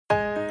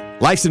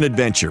Life's an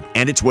adventure,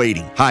 and it's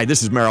waiting. Hi,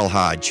 this is Merrill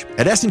Hodge.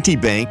 At S&T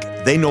Bank,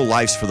 they know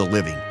life's for the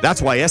living.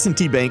 That's why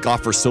S&T Bank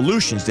offers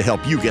solutions to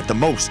help you get the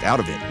most out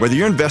of it. Whether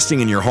you're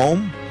investing in your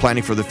home,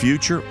 planning for the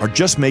future, or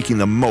just making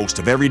the most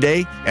of every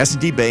day,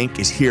 S&T Bank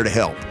is here to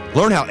help.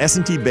 Learn how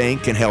S&T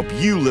Bank can help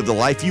you live the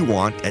life you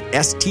want at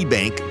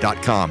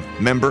stbank.com.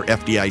 Member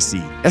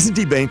FDIC.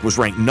 S&T Bank was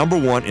ranked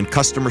 #1 in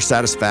customer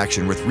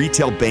satisfaction with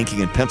retail banking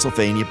in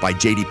Pennsylvania by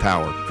J.D.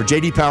 Power. For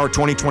J.D. Power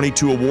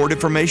 2022 award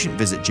information,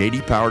 visit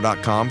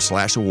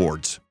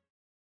jdpower.com/awards.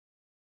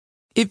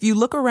 If you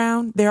look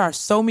around, there are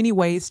so many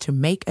ways to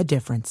make a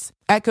difference.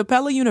 At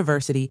Capella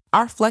University,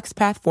 our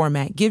FlexPath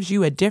format gives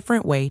you a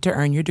different way to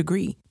earn your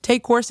degree.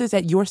 Take courses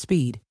at your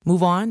speed.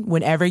 Move on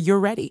whenever you're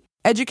ready.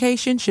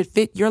 Education should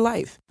fit your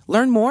life.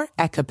 Learn more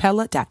at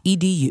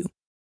capella.edu.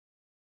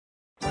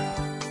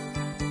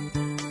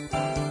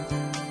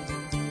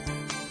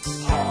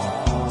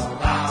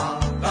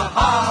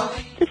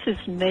 This is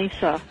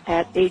Mesa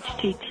at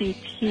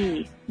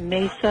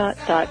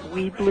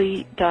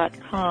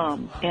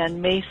http://mesa.weebly.com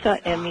and Mesa,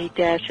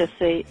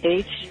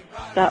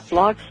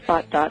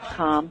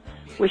 me-sah.blogspot.com,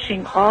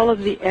 wishing all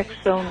of the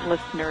X-Zone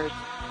listeners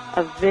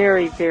a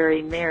very,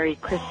 very Merry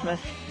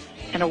Christmas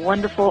and a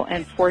wonderful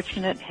and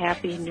fortunate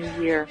Happy New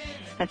Year.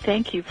 And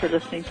thank you for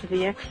listening to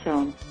the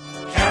X-Zone.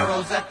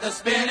 Carols at the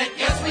Spinet,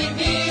 yes, we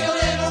need a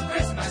little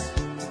Christmas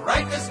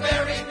right this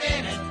very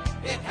minute.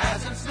 It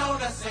hasn't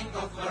snowed a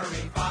single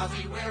flurry.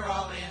 Fozzie, we're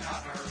all in a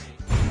hurry.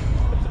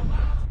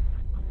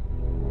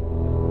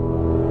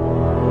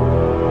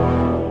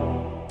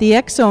 The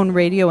X-Zone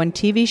radio and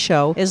TV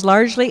show is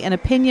largely an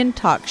opinion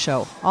talk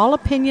show. All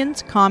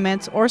opinions,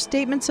 comments, or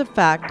statements of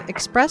fact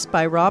expressed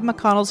by Rob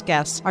McConnell's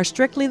guests are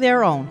strictly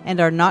their own and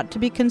are not to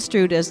be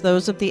construed as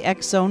those of the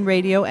X-Zone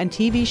radio and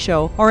TV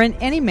show or in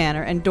any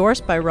manner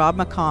endorsed by Rob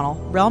McConnell,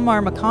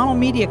 Relmar McConnell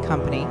Media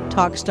Company,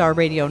 Talkstar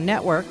Radio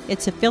Network,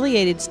 its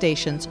affiliated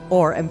stations,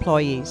 or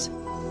employees.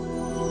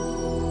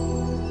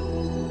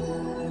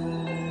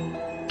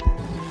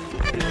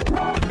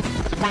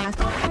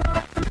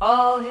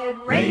 All Hit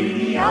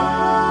Radio.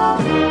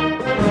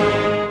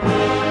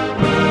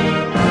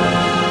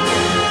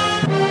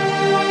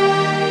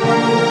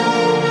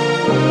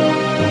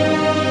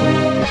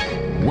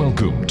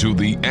 Welcome to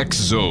the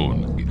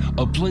X-Zone,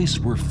 a place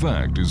where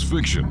fact is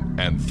fiction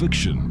and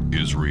fiction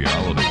is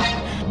reality.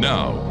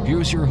 Now,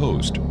 here's your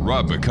host,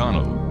 Rob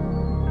McConnell.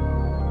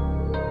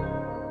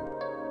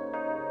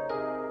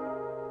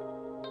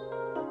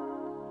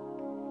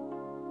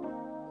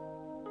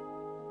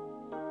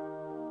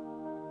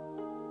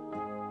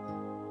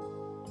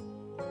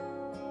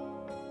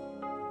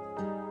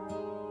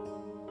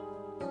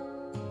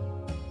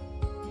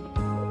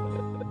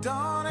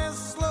 Dawn is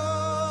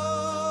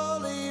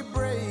slowly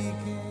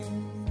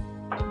breaking.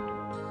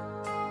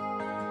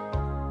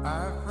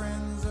 Our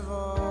friends have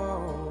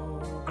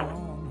all gone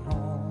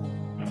home.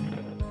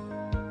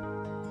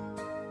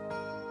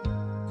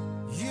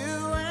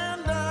 You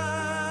and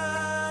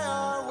I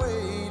are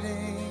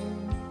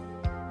waiting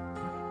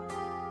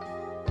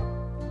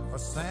for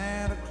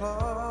Santa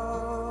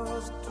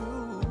Claus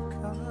to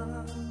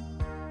come.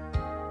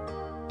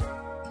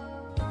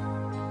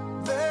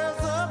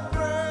 There's a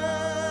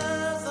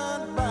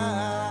present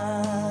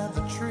by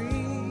the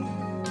tree,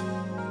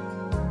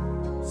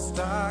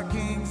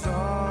 stockings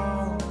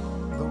on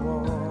the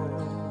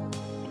wall.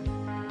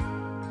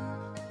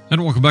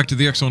 And welcome back to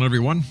the X-Zone,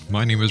 everyone.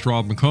 My name is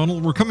Rob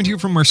McConnell. We're coming to you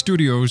from our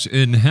studios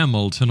in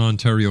Hamilton,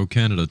 Ontario,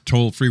 Canada.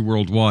 Toll-free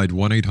worldwide,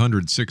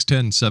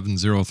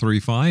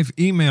 1-800-610-7035.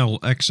 Email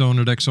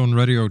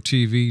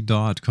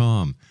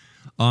xzone@xzoneradiotv.com.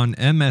 On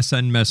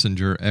MSN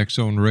Messenger,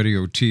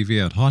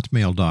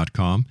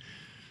 xzoneradiotv@hotmail.com.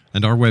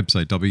 And our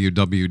website,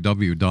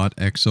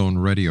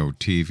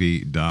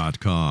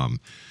 www.xzoneradiotv.com.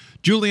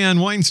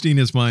 Julianne Weinstein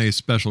is my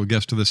special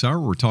guest to this hour.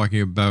 We're talking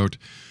about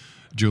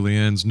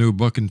Julianne's new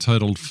book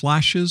entitled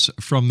Flashes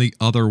from the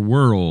Other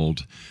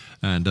World.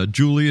 And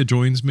Julia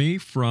joins me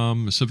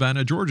from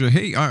Savannah, Georgia.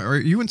 Hey, are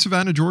you in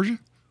Savannah, Georgia?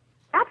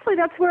 Actually,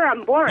 that's where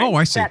I'm born. Oh,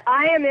 I see. But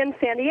I am in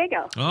San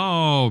Diego.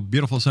 Oh,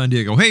 beautiful San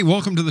Diego. Hey,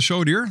 welcome to the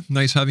show, dear.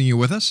 Nice having you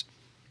with us.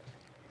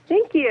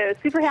 Thank you.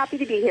 Super happy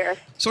to be here.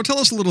 So tell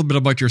us a little bit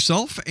about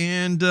yourself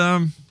and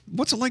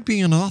what's it like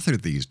being an author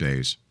these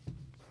days?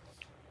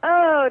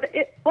 Oh,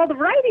 well, the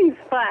writing's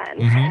fun.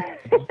 Mm-hmm.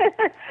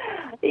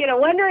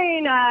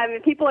 Wondering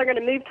if people are going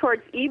to move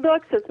towards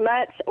ebooks as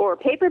much or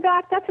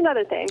paperback. That's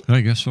another thing.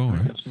 I guess so,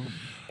 right?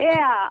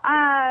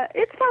 Yeah,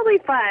 it's totally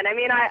fun. I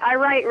mean, I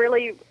write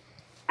really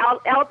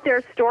out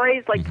there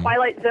stories like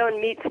Twilight Zone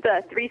meets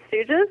the Three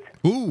Stooges.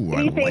 Ooh,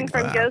 anything I like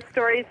from that. ghost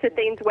stories to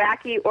things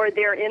wacky or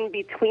they're in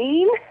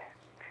between.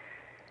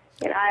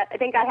 I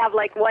think I have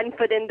like 1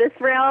 foot in this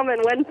realm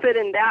and 1 foot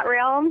in that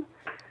realm.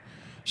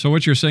 So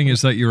what you're saying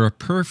is that you're a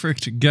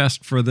perfect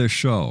guest for this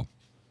show.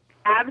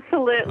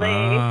 Absolutely.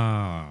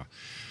 Ah.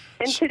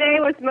 And today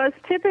was most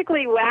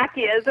typically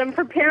wacky. As I'm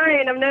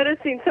preparing, I'm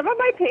noticing some of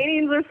my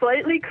paintings are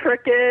slightly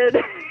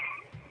crooked.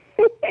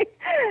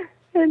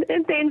 And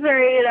things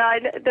are,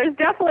 there's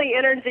definitely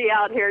energy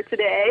out here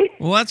today.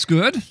 Well, that's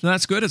good.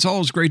 That's good. It's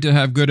always great to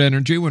have good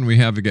energy when we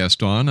have a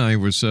guest on. I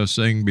was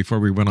saying before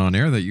we went on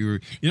air that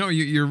you're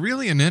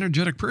really an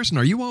energetic person.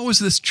 Are you always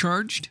this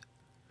charged?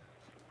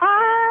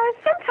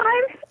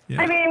 Sometimes.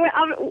 Yeah. I mean,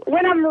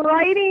 when I'm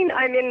writing,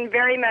 I'm in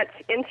very much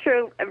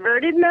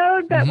introverted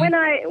mode. But when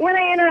I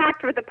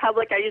interact with the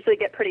public, I usually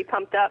get pretty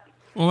pumped up.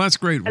 Well, that's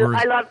great.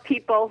 I love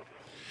people.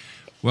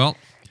 Well,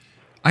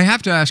 I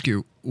have to ask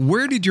you,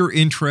 where did your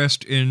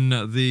interest in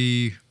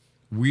the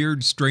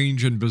weird,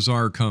 strange, and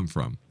bizarre come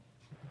from?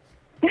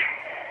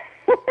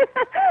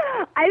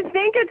 I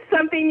think it's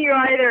something you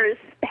either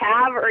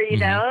have or you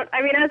don't.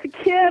 I mean, as a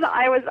kid,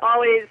 I was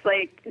always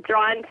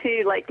drawn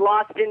to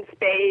Lost in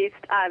Space,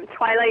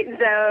 Twilight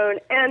Zone,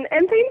 and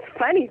things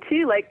funny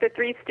too, like the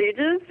Three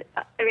Stooges.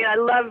 I mean, I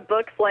love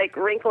books like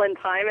Wrinkle in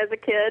Time as a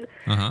kid.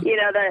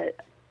 The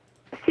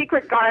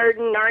Secret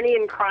Garden,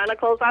 Narnian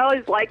Chronicles. I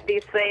always liked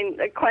these things.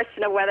 The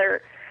question of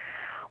whether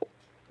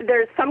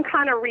there's some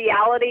kind of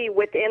reality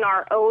within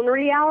our own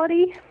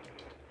reality,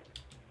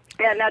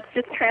 and that's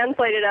just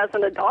translated as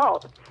an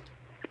adult,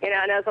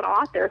 and as an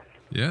author.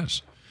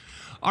 Yes.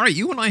 All right,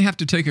 you and I have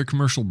to take a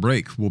commercial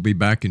break. We'll be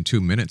back in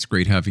 2 minutes.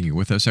 Great having you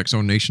with us.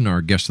 X-Zone Nation,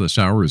 our guest this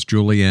hour is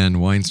Julianne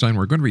Weinstein.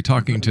 We're going to be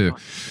talking to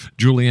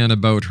Julianne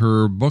about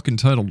her book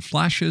entitled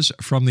Flashes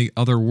from the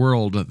Other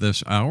World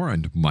this hour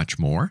and much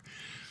more.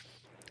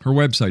 Her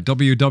website,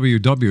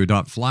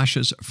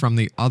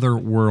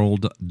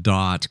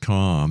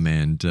 www.flashesfromtheotherworld.com.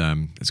 And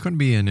it's going to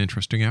be an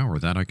interesting hour,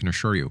 that I can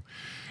assure you.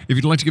 If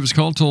you'd like to give us a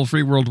call,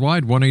 toll-free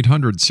worldwide,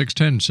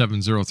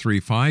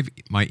 1-800-610-7035.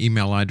 My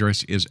email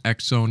address is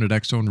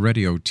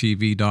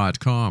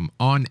xzone@xzoneradiotv.com.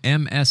 On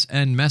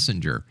MSN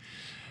Messenger,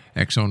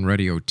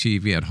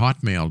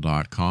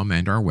 xzoneradiotv@hotmail.com.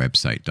 And our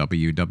website,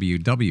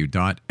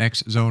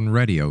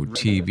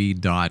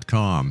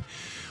 www.xzoneradiotv.com.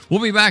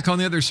 We'll be back on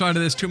the other side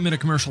of this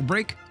 2-minute commercial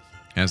break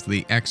as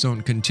the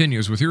X-Zone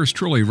continues with yours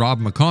truly, Rob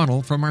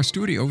McConnell, from our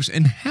studios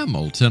in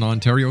Hamilton,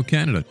 Ontario,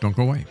 Canada. Don't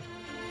go away.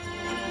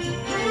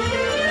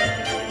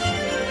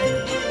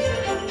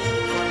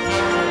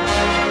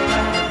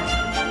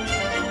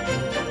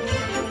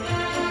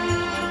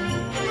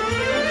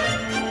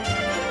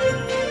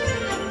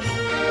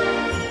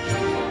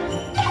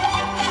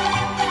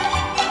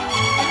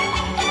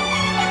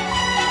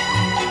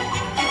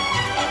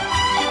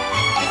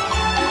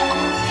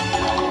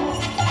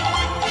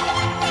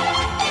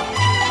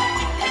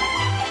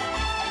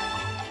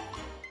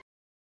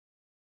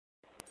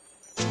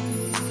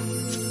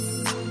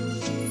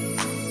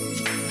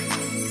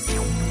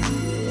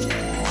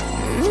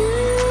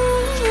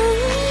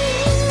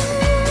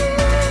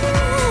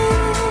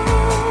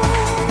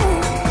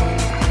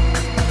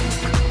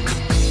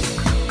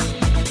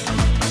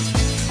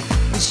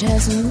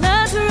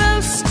 Chestnuts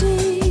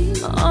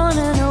roasting on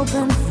an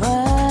open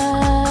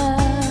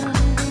fire,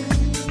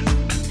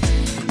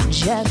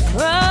 Jack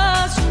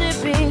Frost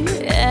nipping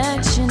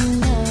action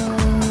now,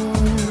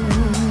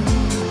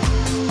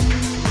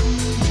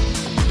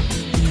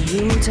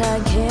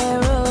 Yuletide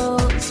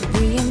carols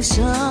being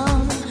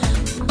sung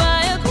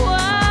by a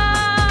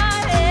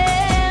choir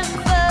and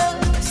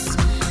folks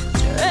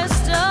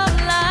dressed up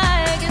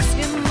like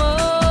Eskimos.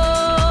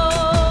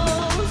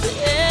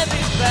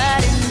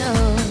 Everybody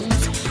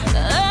knows a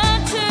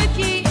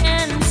turkey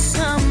and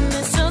some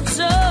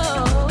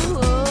mistletoe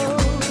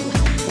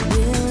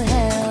will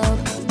help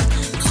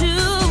to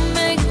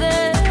make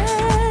the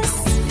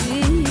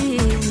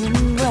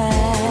season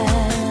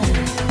bright.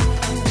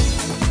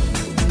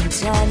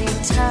 Tiny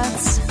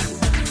tots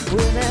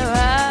with their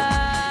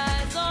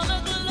eyes on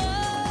a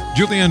glow.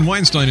 Julianne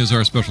Weinstein is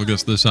our special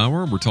guest this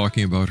hour. We're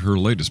talking about her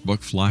latest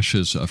book,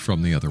 Flashes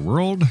from the Other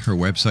World. Her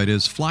website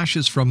is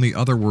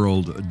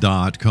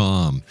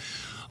flashesfromtheotherworld.com.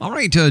 All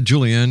right,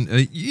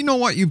 Julianne, you know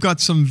what? You've got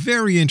some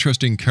very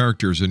interesting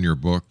characters in your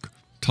book.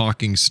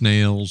 Talking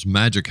snails,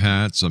 magic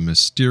hats, a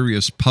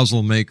mysterious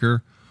puzzle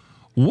maker.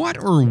 What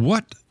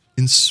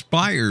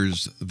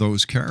inspires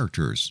those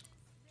characters?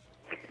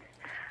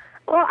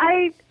 Well,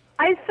 I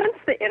sense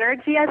the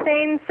energy of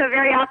things, so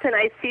very often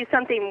I see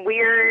something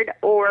weird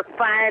or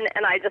fun,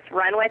 and I just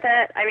run with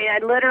it. I mean, I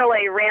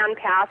literally ran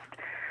past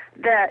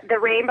the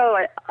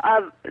rainbow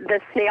of the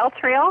snail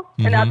trail,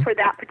 and that's where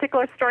that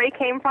particular story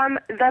came from.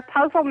 The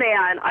Puzzle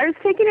Man. I was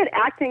taking an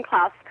acting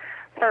class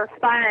for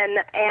fun,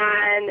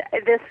 and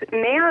this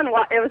man,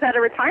 it was at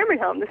a retirement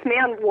home, this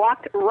man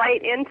walked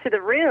right into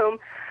the room,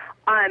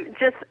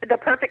 just the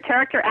perfect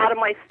character out of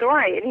my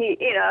story. And he,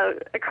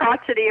 a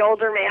crotchety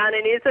older man,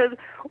 and he says,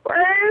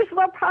 "Where's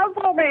the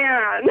Puzzle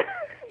Man?"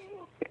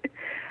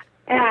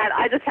 And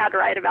I just had to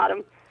write about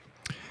him.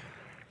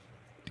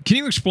 Can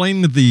you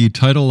explain the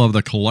title of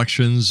the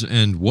collections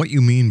and what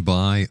you mean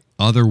by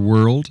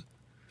otherworld?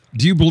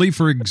 Do you believe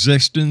for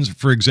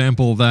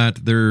example,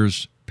 that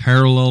there's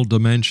parallel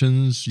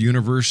dimensions,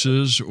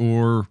 universes,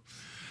 or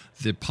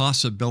the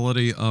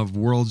possibility of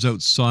worlds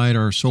outside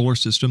our solar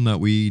system that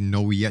we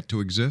know yet to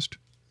exist?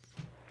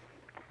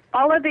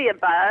 All of the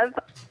above.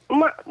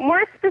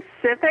 More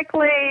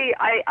specifically,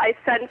 I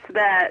sense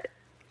that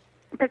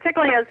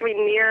particularly as we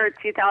near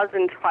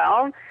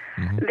 2012,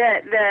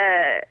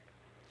 that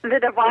the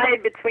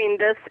divide between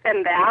this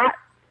and that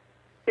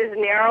is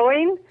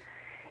narrowing.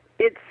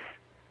 It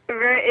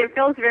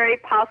feels very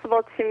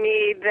possible to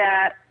me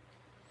that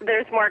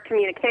there's more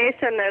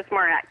communication, there's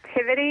more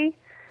activity.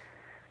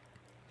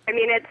 I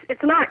mean,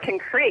 it's not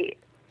concrete,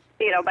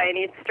 by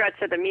any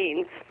stretch of the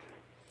means.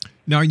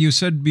 Now, you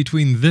said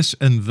between this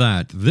and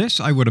that. This,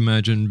 I would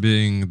imagine,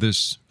 being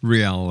this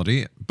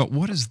reality. But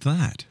what is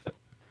that?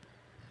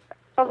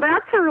 Well,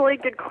 that's a really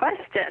good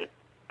question.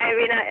 I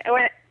mean,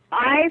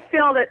 I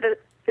feel that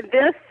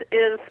this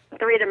is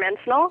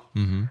three-dimensional.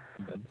 Mm-hmm.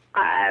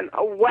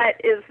 What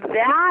is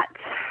that?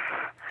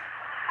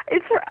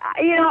 It's,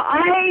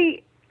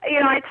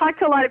 I talk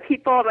to a lot of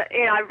people,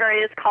 I have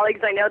various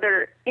colleagues I know that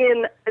are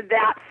in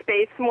that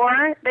space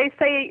more. They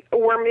say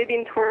we're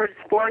moving towards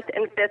fourth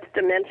and fifth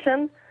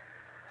dimension.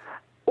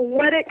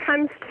 What it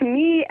comes to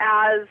me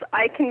as,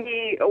 I can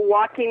be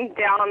walking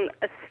down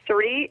a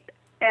street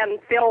and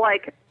feel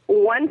like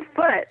one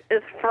foot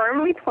is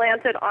firmly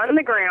planted on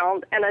the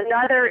ground and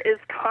another is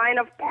kind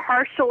of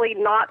partially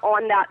not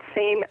on that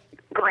same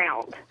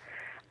ground.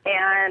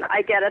 And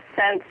I get a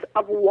sense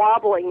of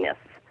wobbliness.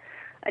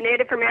 A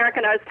Native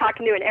American I was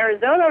talking to in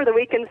Arizona over the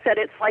weekend said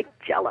it's like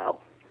Jell-O.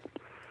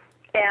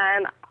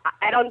 And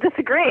I don't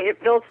disagree.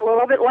 It feels a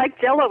little bit like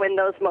Jell-O in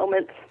those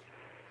moments.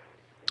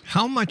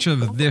 How much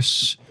of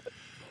this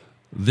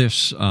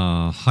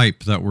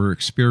hype that we're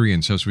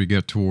experiencing as we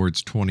get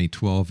towards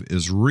 2012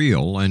 is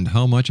real, and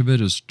how much of it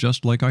is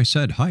just, like I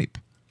said, hype?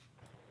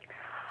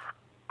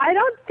 I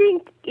don't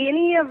think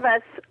any of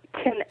us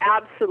can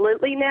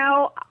absolutely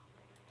know.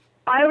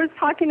 I was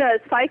talking to a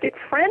psychic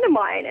friend of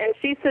mine, and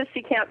she says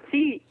she can't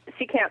see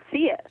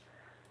it,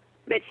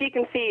 but she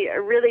can see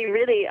really,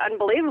 really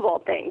unbelievable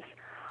things.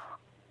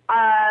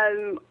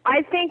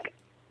 I think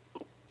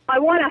I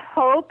want to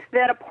hope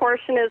that a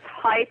portion is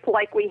hype,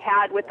 like we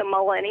had with the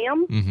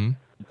millennium. Mm-hmm.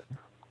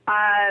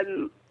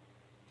 I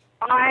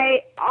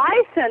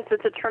sense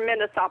it's a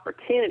tremendous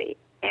opportunity.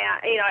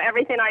 And,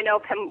 everything I know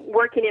from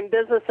working in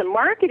business and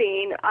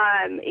marketing,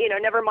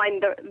 never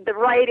mind the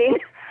writing,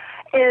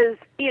 is,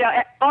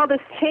 all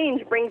this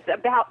change brings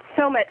about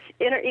so much,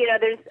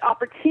 there's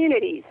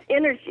opportunities,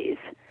 energies.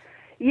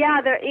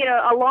 Yeah,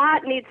 a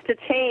lot needs to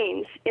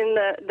change in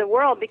the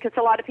world because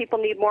a lot of people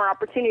need more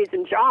opportunities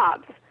and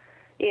jobs.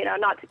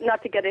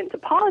 Not to get into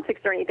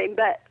politics or anything,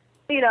 but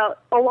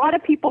a lot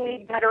of people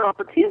need better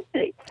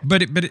opportunities.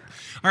 But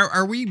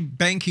are we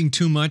banking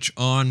too much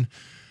on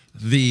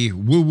the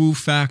woo-woo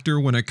factor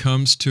when it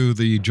comes to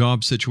the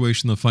job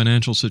situation, the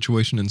financial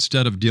situation,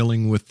 instead of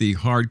dealing with the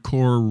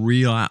hardcore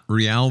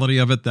reality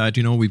of it that,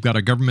 we've got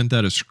a government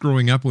that is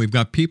screwing up and we've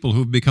got people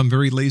who've become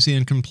very lazy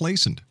and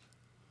complacent?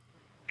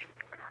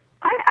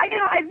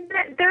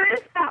 There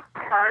is that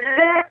part of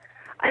it.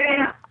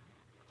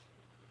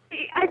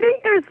 I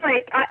think there's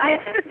I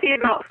sort of see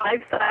about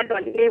five sides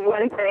on any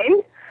one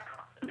thing.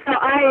 So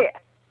I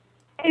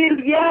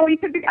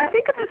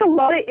think there's a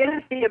lot of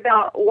energy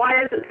about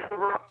why is it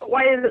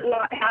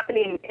not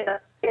happening in a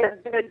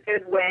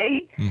good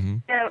way. Mm-hmm.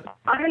 And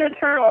I'm an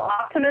eternal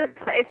optimist.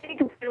 I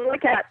think if you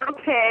look at, I'm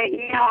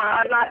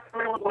not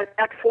thrilled with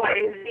X, Y,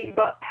 and Z,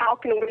 but how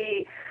can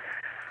we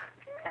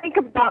think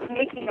about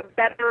making a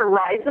better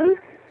horizon?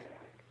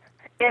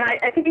 And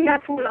I think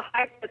that's one of the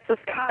hype that's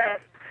just kind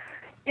of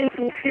in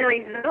some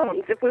fiery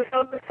zones. If we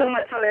focus so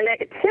much on the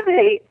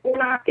negativity,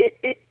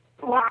 it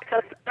locks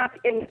us up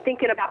in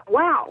thinking about,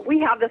 wow, we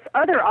have this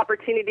other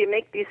opportunity to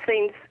make these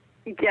things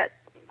get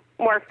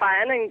more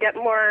fun and get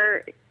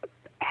more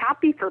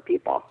happy for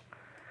people.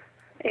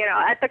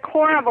 At the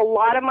core of a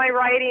lot of my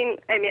writing,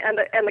 and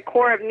the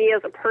core of me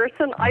as a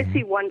person, I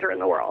see wonder in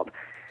the world.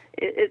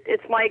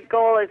 It's my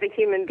goal as a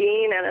human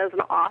being and as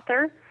an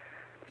author.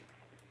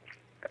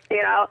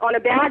 On a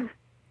bad,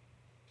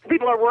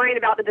 people are worried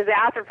about the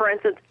disaster, for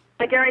instance.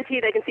 I guarantee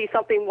they can see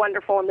something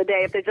wonderful in the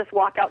day if they just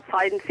walk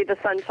outside and see the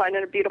sunshine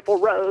and a beautiful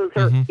rose,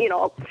 or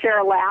share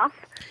a laugh.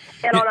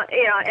 And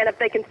and if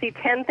they can see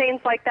 10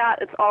 things like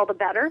that, it's all the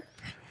better.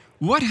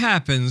 What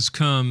happens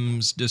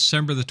comes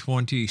December the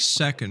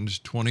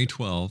 22nd,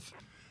 2012,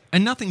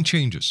 and nothing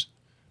changes?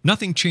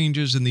 Nothing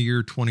changes in the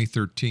year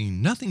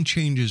 2013. Nothing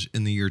changes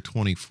in the year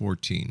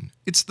 2014.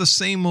 It's the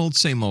same old,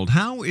 same old.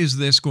 How is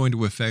this going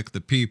to affect the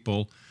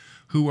people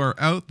who are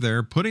out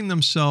there putting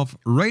themselves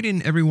right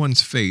in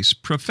everyone's face,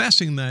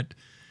 professing that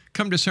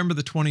come December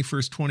the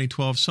 21st,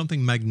 2012,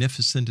 something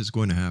magnificent is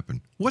going to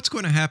happen? What's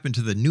going to happen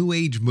to the New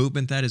Age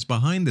movement that is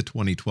behind the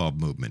 2012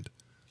 movement?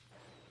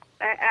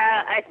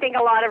 I think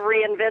a lot of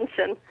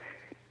reinvention.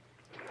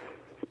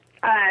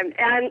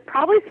 And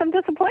probably some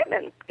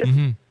disappointment.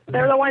 Mm-hmm.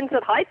 They're the ones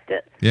that hyped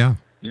it. Yeah.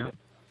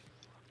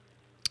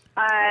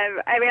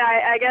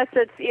 I guess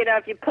it's,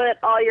 if you put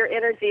all your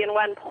energy in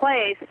one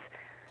place,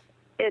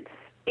 it's,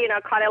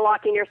 kind of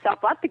locking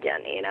yourself up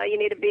again. You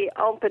need to be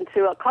open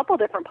to a couple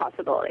different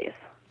possibilities.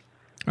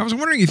 I was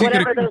wondering if you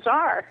whatever those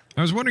are.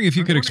 I was wondering if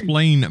you could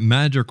explain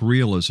magic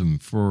realism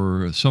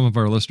for some of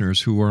our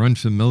listeners who are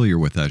unfamiliar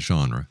with that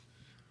genre.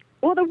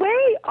 Well, the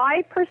way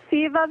I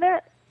perceive of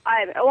it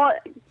Well,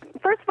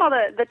 first of all,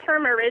 the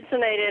term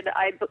originated,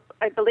 I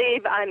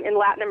believe, in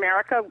Latin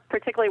America,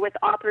 particularly with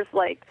authors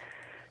like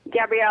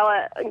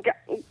Gabriela.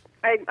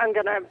 I'm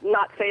going to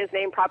not say his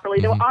name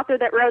properly. The author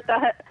that wrote the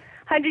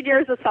 100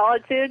 Years of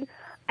Solitude,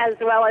 as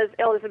well as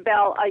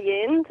Isabel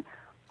Allende.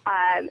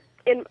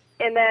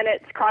 And then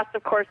it's crossed,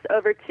 of course,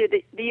 over to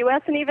the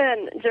U.S. and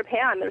even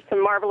Japan. There's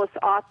some marvelous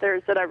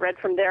authors that I've read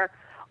from there.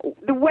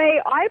 The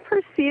way I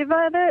perceive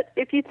of it,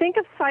 if you think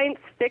of science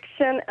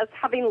fiction as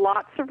having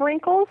lots of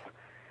wrinkles,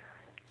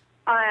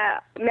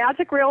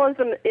 magic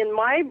realism, in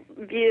my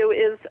view,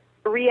 is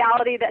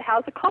reality that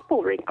has a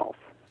couple wrinkles.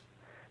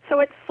 So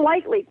it's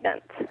slightly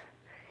bent.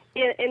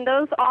 In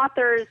those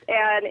authors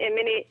and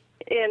in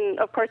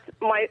of course,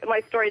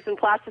 my stories and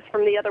Flashes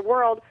from the Other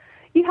World,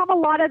 you have a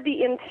lot of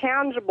the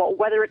intangible,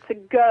 whether it's a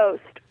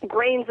ghost,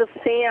 grains of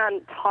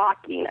sand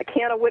talking, a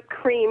can of whipped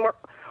cream,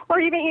 or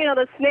even,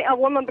 a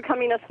woman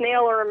becoming a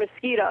snail or a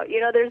mosquito.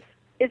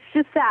 It's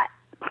just that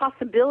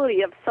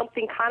possibility of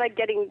something kind of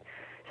getting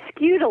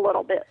skewed a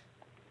little bit.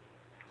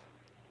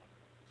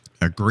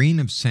 A grain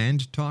of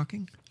sand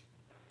talking?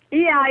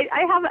 Yeah,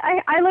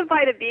 I live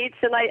by the beach,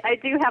 and I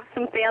do have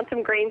some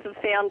phantom grains of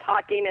sand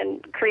talking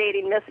and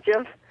creating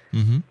mischief.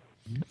 Mm-hmm.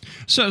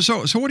 So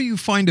what do you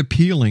find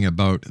appealing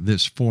about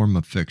this form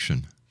of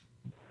fiction?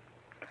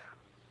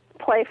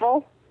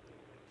 Playful.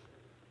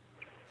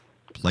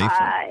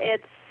 Playful?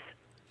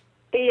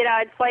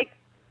 It's like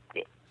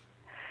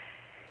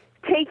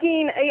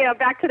taking,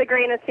 back to the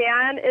grain of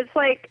sand, it's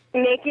like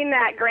making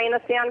that grain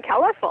of sand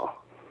colorful.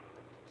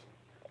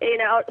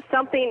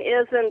 Something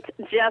isn't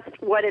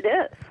just what it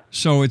is.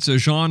 So it's a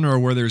genre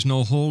where there's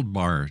no holds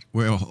barred.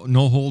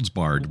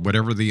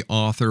 Whatever the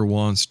author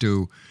wants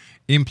to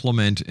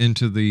implement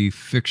into the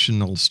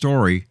fictional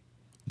story,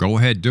 go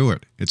ahead, do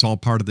it. It's all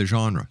part of the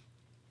genre.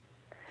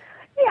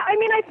 Yeah,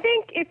 I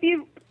think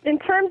in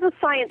terms of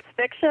science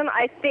fiction,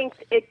 I think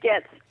it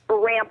gets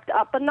ramped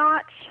up a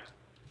notch.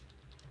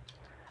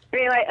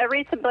 I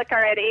read some book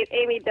I read,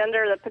 Amy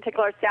Bender, The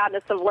Particular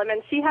Sadness of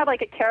Lemon. She had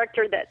like a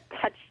character that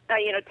touched,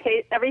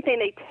 everything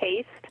they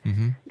taste,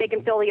 they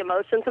can feel the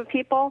emotions of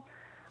people.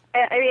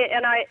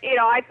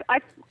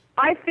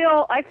 I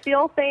feel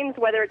things,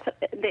 whether it's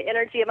the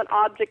energy of an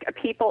object, a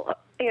people,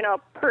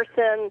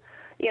 person,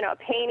 a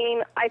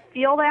painting. I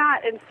feel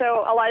that, and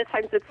so a lot of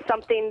times it's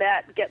something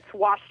that gets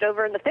washed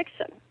over in the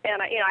fiction.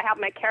 And I have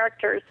my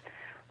characters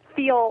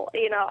feel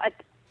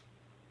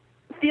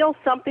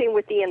something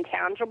with the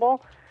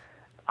intangible.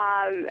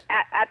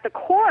 At the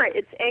core,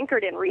 it's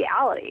anchored in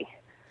reality.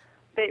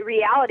 But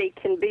reality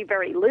can be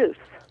very loose.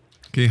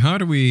 Okay, how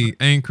do we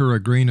anchor a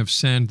grain of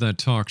sand that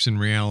talks in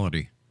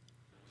reality?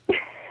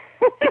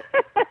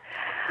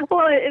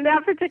 Well, in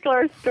that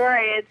particular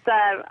story, it's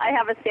I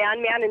have a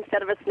sandman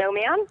instead of a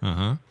snowman.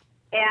 Uh-huh.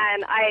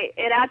 And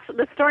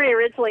the story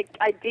originally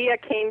idea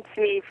came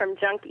to me from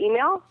junk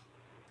email.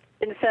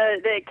 And so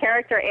the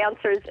character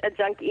answers a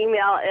junk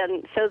email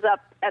and shows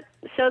up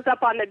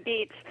on the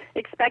beach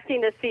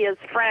expecting to see his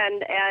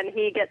friend, and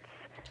he gets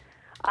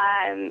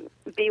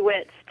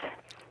bewitched.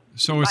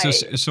 So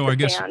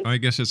I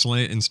guess it's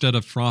instead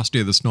of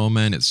Frosty the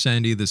Snowman, it's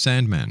Sandy the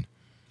Sandman.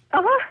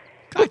 Uh-huh.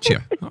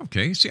 Gotcha.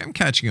 Okay, see, I'm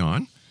catching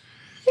on.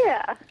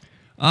 Yeah.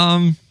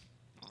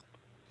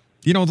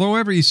 Though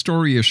every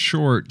story is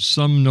short,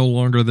 some no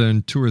longer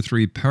than 2 or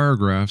 3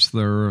 paragraphs,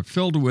 they're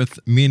filled with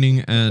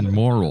meaning and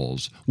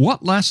morals.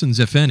 What lessons,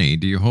 if any,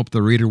 do you hope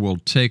the reader will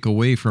take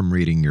away from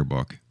reading your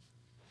book?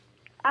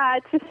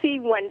 To see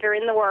wonder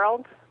in the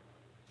world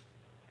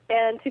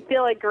and to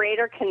feel a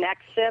greater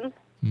connection.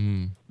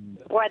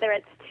 Whether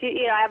it's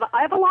I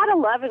have a lot of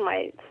love in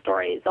my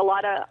stories, a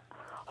lot of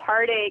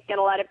heartache, and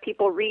a lot of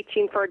people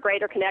reaching for a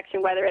greater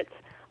connection, whether it's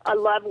a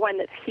loved one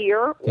that's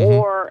here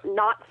or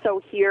not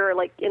so here,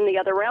 like in the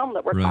other realm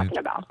that we're talking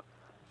about.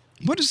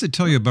 What does it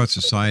tell you about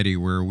society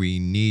where we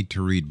need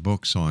to read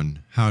books on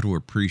how to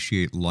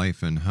appreciate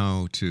life and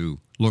how to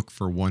look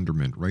for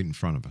wonderment right in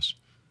front of us?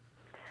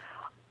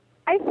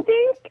 I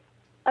think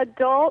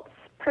adults,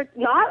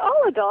 not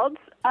all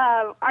adults,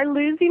 are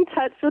losing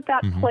touch with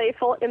that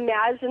playful,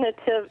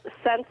 imaginative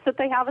sense that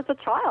they have as a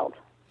child.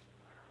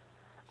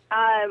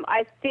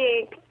 I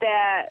think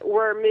that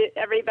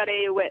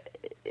everybody with,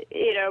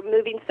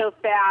 moving so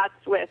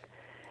fast with,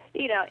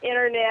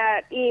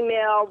 internet,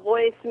 email,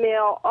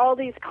 voicemail, all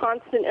these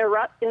constant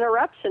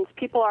interruptions.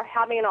 People are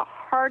having a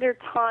harder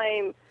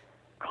time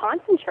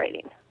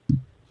concentrating.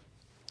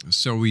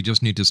 So we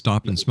just need to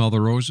stop and smell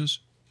the roses?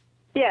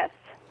 Yes.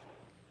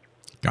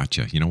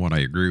 Gotcha. You know what? I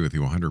agree with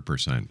you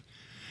 100%.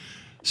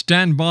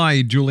 Stand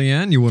by,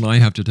 Julianne. You and I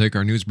have to take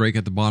our news break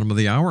at the bottom of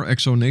the hour.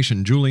 Exo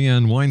Nation,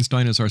 Julianne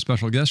Weinstein is our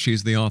special guest.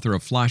 She's the author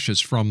of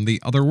Flashes from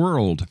the Other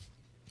World.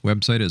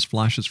 Website is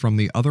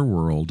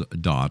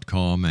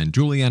flashesfromtheotherworld.com. And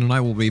Julianne and I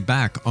will be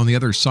back on the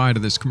other side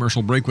of this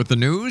commercial break with the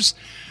news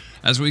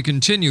as we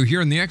continue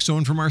here in the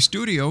X-Zone from our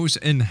studios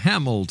in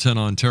Hamilton,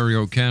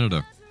 Ontario,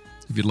 Canada.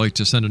 If you'd like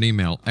to send an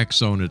email,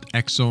 xzone at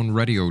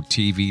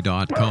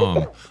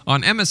xzoneradiotv.com.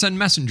 On MSN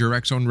Messenger,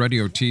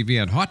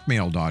 xzoneradiotv at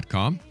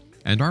hotmail.com.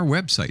 and our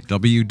website,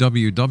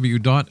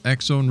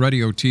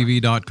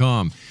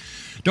 www.xzoneradiotv.com.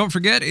 Don't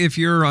forget, if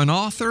you're an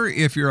author,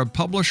 if you're a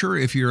publisher,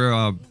 if you're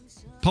a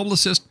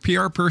publicist,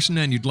 PR person,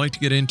 and you'd like to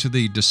get into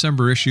the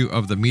December issue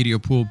of the Media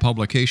Pool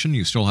publication,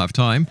 you still have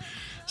time.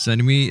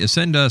 Send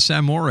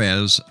Sam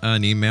Morez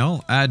an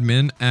email,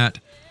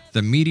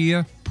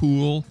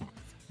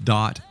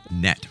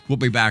 admin@themediapool.net. We'll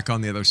be back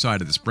on the other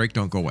side of this break.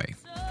 Don't go away.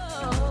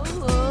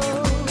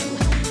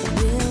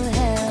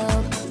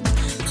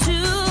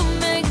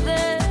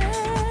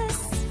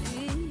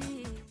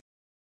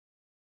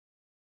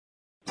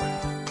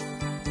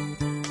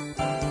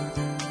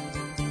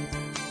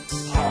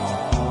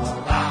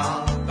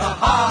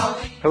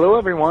 Hello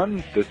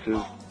everyone, this is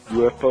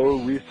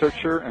UFO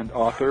researcher and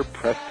author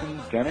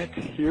Preston Dennett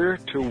here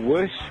to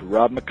wish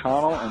Rob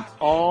McConnell and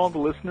all the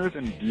listeners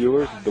and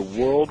viewers of the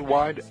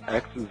worldwide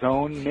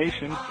X-Zone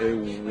Nation a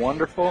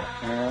wonderful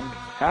and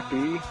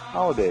happy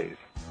holidays.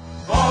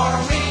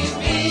 For we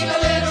need a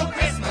little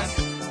Christmas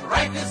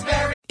right this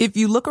very. If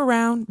you look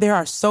around, there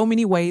are so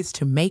many ways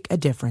to make a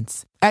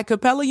difference. At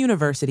Capella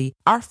University,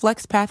 our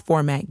FlexPath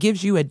format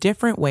gives you a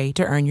different way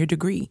to earn your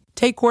degree.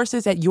 Take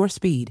courses at your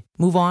speed.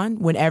 Move on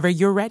whenever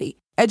you're ready.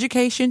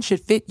 Education should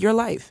fit your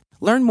life.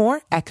 Learn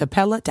more at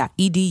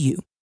capella.edu.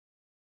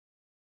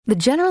 The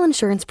General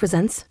Insurance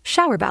presents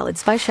Shower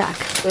Ballads by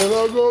Shaq. And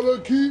I'm gonna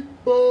keep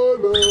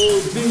on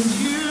loving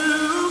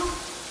you,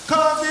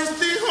 'cause it's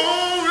the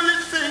only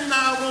thing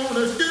I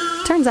wanna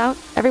do. Turns out,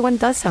 everyone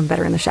does sound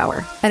better in the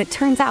shower. And it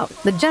turns out,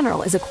 The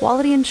General is a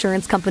quality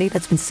insurance company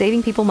that's been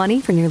saving people money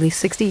for nearly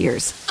 60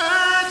 years.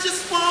 I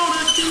just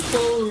wanna keep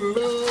on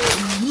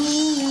loving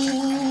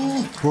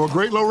you. For a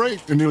great low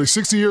rate and nearly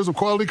 60 years of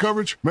quality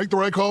coverage, make the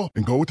right call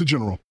and go with The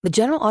General. The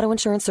General Auto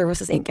Insurance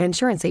Services, Inc., an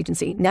insurance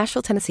agency,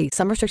 Nashville, Tennessee.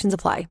 Some restrictions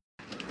apply.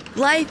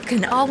 Life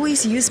can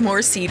always use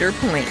more Cedar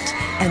Point.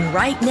 And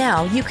right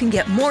now, you can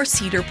get more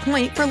Cedar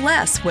Point for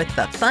less with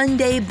the Fun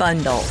Day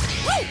Bundle.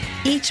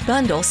 Each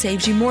bundle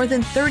saves you more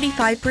than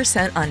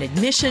 35% on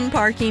admission,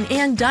 parking,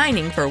 and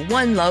dining for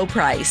one low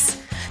price.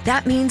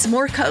 That means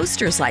more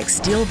coasters like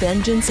Steel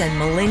Vengeance and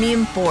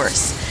Millennium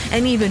Force,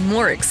 and even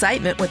more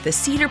excitement with the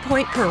Cedar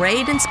Point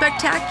Parade and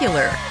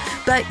Spectacular.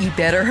 But you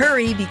better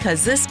hurry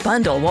because this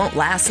bundle won't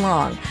last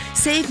long.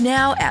 Save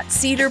now at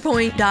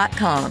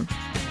cedarpoint.com.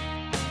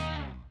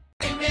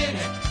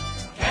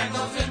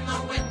 Candles in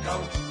the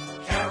window,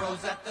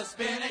 carols at the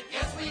spinet.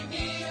 Yes, we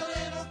need a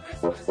little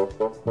Christmas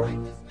right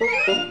this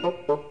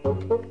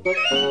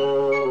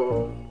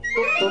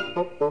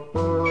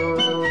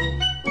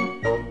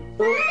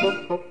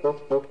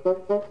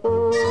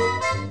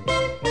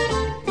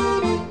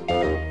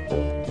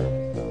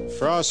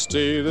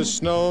Frosty the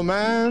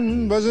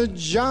Snowman was a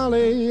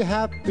jolly,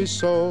 happy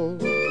soul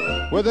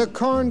with a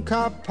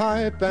corncob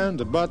pipe and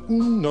a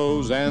button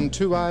nose and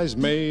two eyes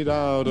made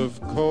out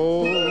of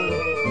coal.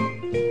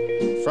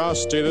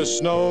 Frosty the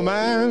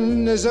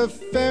Snowman is a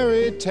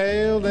fairy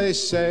tale, they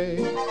say.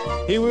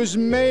 He was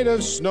made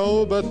of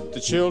snow, but the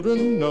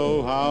children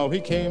know how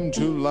he came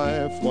to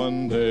life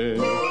one day.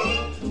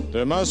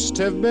 There must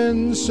have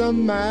been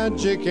some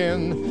magic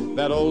in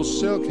that old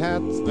silk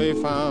hat they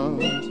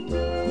found.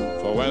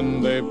 For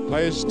when they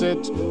placed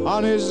it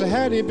on his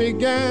head, he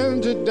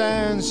began to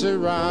dance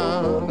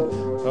around.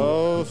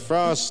 Oh,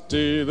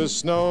 Frosty the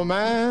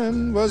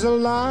Snowman was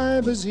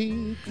alive as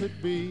he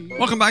could be.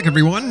 Welcome back,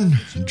 everyone.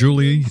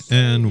 Julie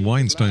Ann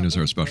Weinstein is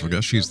our special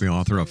guest. She's the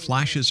author of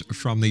Flashes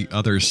from the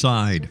Other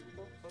Side.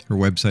 Her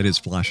website is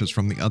Flashes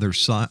from the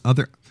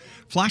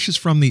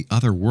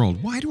Other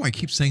World. Why do I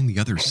keep saying the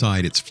other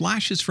side? It's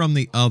Flashes from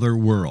the Other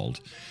World.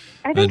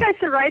 I think I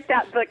should write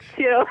that book,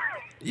 too.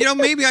 You know,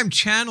 maybe I'm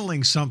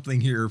channeling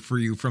something here for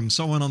you from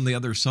someone on the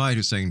other side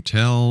who's saying,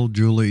 tell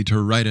Julie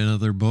to write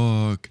another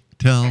book.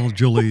 Tell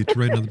Julie to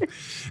write another book.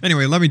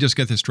 Anyway, let me just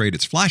get this straight.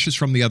 It's Flashes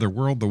from the Other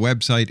World. The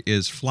website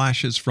is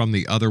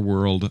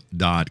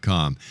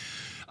flashesfromtheotherworld.com.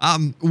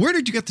 Where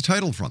did you get the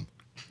title from?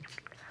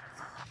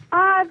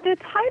 The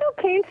title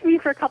came to me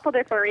for a couple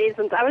different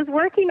reasons. I was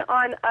working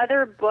on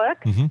other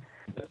books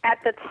at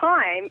the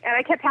time, and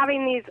I kept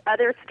having these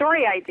other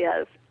story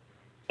ideas.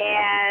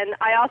 And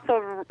I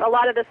also, a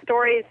lot of the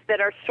stories that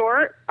are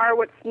short are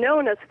what's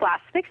known as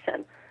flash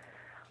fiction.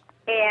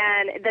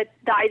 And the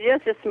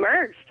ideas just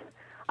merged.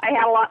 I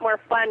had a lot more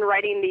fun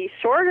writing these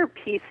shorter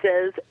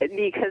pieces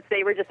because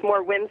they were just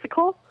more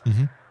whimsical.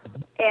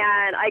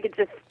 And I could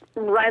just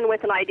run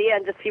with an idea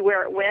and just see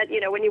where it went. You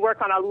know, when you work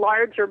on a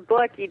larger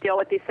book, you deal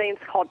with these things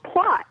called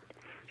plot.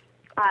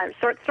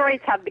 Short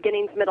stories have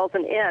beginnings, middles,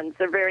 and ends.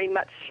 They're very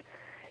much,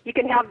 you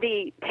can have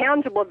the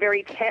tangible,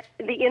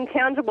 the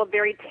intangible,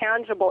 very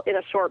tangible in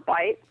a short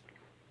bite.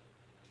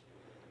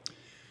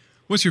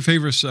 What's your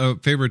favorite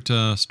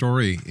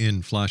story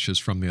in Flashes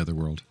from the Other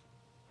World?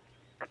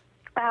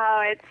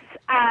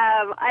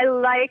 I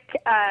like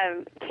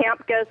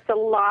Camp Ghost a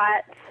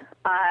lot.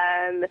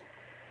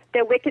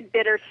 The Wicked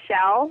Bitter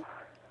Shell.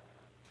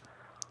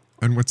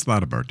 And what's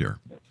that about, dear?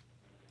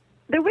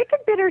 The Wicked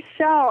Bitter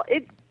Shell,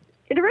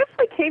 It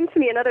originally came to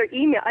me another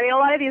email. I mean, a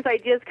lot of these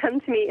ideas come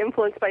to me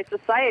influenced by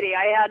society.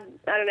 I had,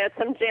 I don't know,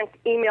 some junk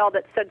email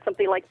that said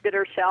something like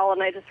bitter shell,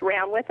 and I just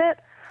ran with it.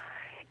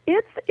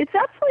 It's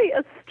actually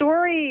a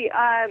story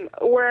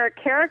where a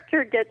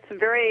character gets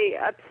very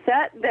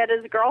upset that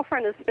his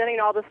girlfriend is spending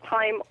all this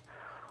time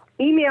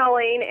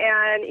emailing,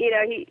 and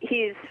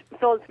he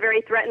feels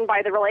very threatened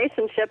by the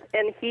relationship,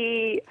 and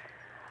he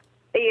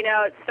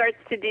starts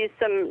to do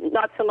some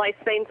not so nice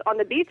things on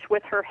the beach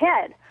with her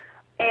head,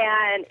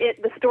 and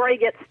the story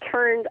gets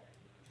turned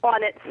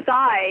on its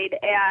side,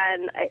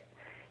 and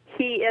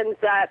he ends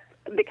up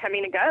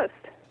becoming a ghost.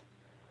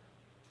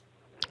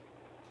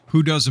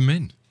 Who does him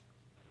in?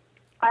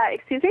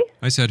 Excuse me?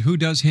 I said, who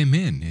does him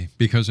in?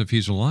 Because if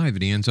he's alive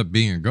and he ends up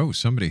being a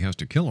ghost, somebody has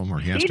to kill him or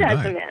he has to die. He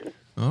does him in.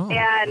 Oh.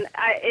 And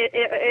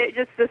it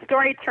just, the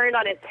story turned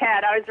on its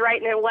head. I was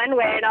writing it one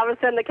way, and all of a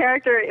sudden the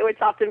character,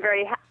 which often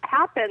very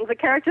happens, the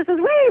character says,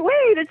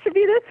 wait, it should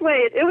be this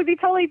way. It would be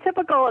totally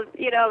typical of,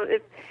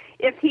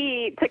 if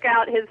he took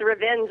out his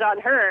revenge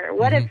on her.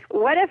 What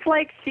if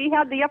like she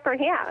had the upper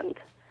hand?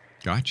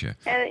 Gotcha.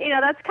 And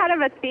that's kind of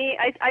a theme.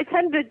 I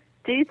tend to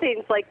do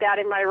things like that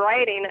in my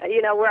writing,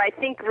 where I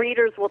think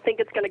readers will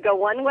think it's going to go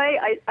one way.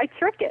 I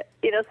trick it,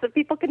 so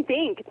people can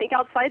think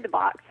outside the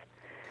box.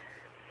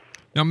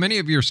 Now, many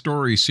of your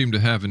stories seem to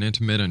have an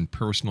intimate and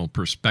personal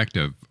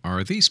perspective.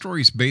 Are these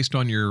stories based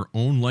on your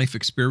own life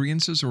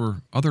experiences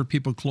or other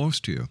people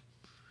close to you?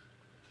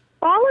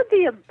 All of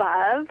the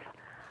above.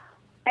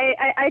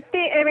 I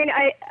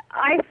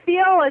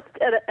feel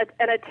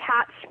an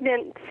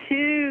attachment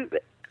to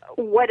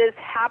what is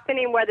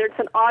happening, whether it's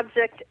an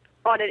object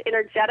on an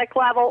energetic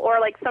level or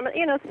like some of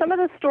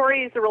the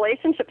stories, the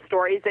relationship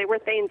stories, they were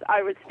things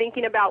I was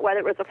thinking about, whether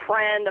it was a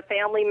friend, a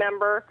family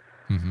member.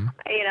 Mm-hmm.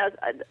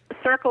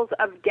 Circles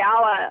of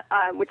Gala,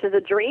 which is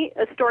a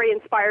story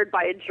inspired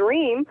by a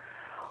dream,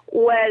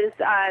 was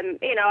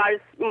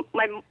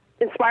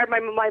inspired by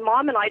my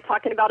mom and I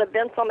talking about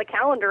events on the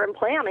calendar and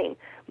planning.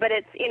 But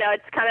it's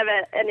kind of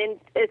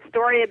a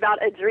story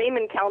about a dream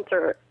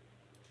encounter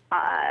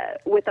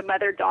with a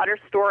mother-daughter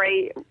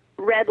story.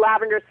 Red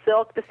lavender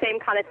silk, the same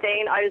kind of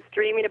thing. I was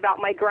dreaming about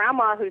my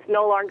grandma who's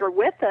no longer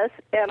with us,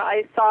 and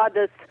I saw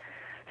this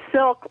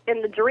silk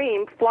in the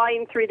dream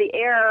flying through the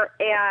air,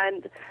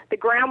 and the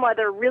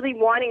grandmother really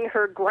wanting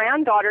her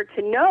granddaughter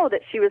to know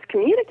that she was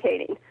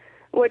communicating,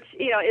 which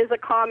is a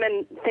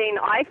common thing.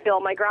 I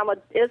feel my grandma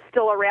is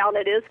still around,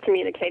 it is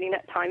communicating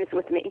at times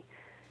with me.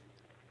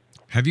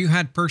 Have you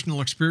had personal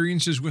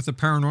experiences with the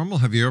paranormal?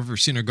 Have you ever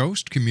seen a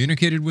ghost,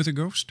 communicated with a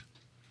ghost?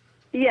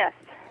 Yes.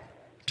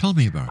 Tell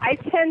me about it.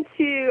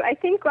 I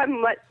think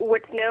I'm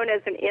what's known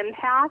as an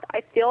empath.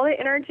 I feel the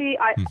energy.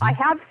 I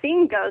have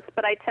seen ghosts,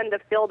 but I tend to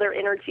feel their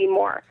energy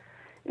more.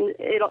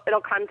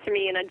 It'll come to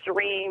me in a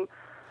dream.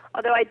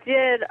 Although I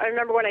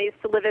remember when I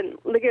used to live in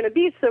Laguna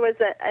Beach, there was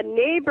a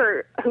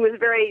neighbor who was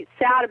very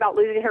sad about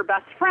losing her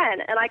best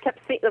friend, and I kept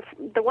seeing,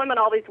 the woman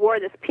always wore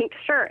this pink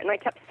shirt, and I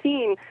kept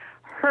seeing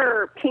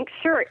her pink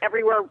shirt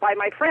everywhere by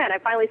my friend. I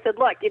finally said,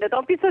 look,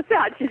 don't be so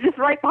sad. She's just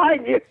right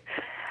behind you.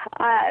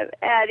 And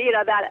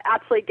that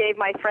actually gave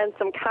my friend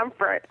some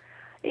comfort.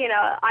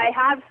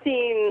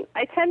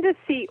 I tend to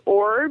see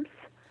orbs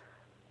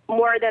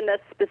more than the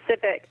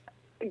specific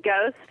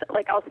ghost.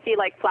 Like I'll see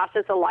like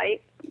flashes of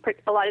light.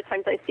 A lot of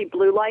times I see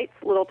blue lights,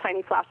 little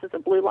tiny flashes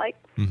of blue light.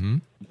 Mm-hmm.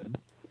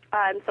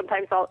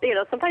 Sometimes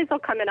they'll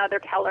come in other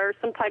colors.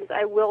 Sometimes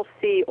I will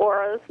see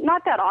auras.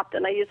 Not that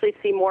often. I usually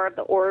see more of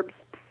the orbs.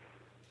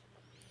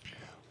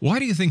 Why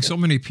do you think so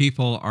many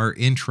people are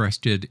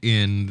interested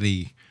in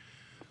the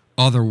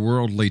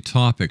otherworldly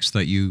topics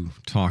that you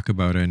talk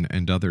about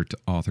and other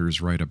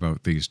authors write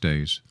about these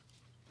days?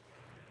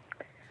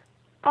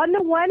 On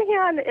the one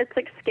hand, it's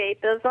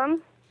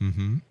escapism.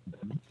 Mm-hmm.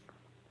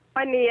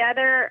 On the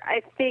other,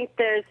 I think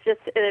there's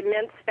just an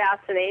immense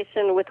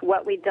fascination with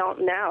what we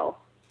don't know.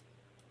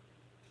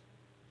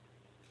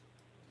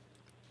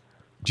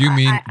 Do you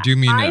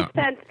mean? I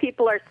sense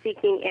people are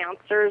seeking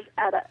answers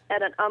at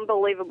an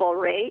unbelievable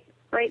rate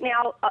right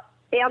now.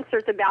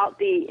 Answers about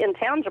the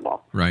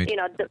intangible, right?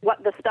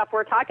 The stuff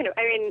we're talking about.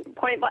 I mean,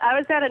 I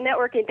was at a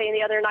networking thing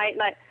the other night,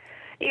 and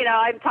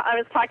I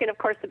was talking, of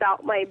course,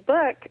 about my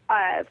book,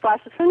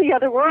 Flashes from the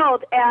Other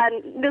World,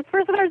 and this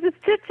person I was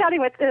just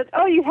chit-chatting with said,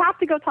 "Oh, you have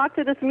to go talk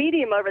to this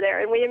medium over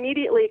there," and we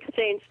immediately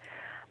exchanged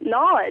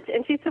knowledge.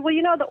 And she said, "Well,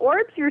 the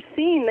orbs you're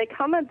seeing, they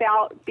come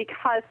about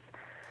because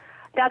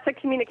that's a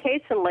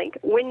communication link.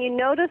 When you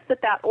notice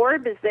that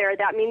orb is there,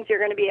 that means you're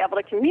going to be able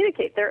to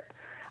communicate there."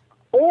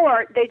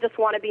 Or they just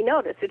want to be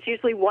noticed. It's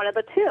usually one of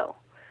the two.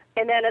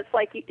 And then it's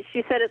like,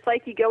 she said, it's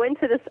like you go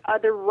into this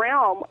other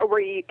realm where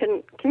you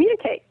can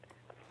communicate.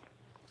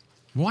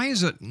 Why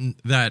is it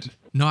that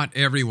not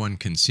everyone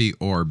can see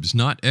orbs,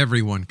 not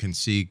everyone can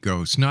see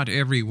ghosts, not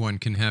everyone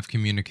can have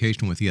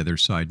communication with the other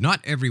side, not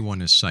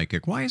everyone is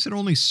psychic? Why is it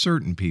only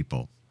certain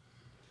people?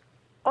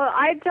 Well,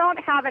 I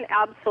don't have an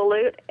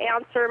absolute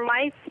answer.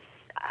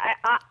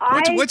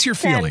 What's your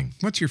feeling?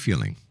 What's your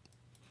feeling?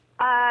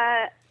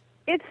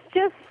 It's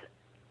just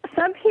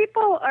some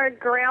people are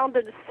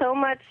grounded so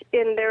much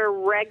in their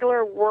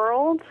regular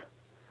world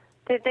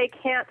that they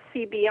can't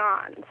see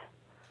beyond.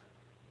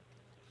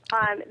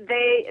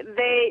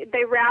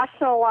 They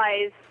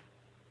rationalize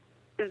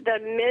the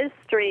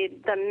mystery,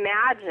 the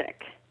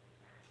magic,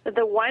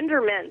 the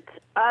wonderment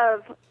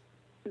of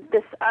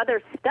this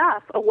other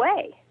stuff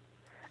away.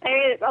 I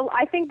mean,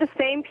 I think the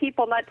same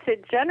people, not to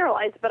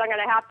generalize, but I'm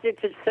going to have to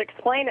just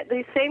explain it,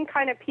 these same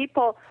kind of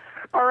people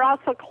are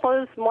also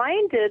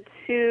closed-minded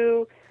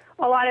to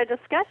a lot of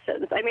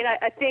discussions. I mean,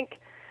 I think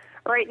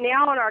right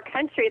now in our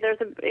country, there's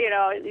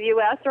the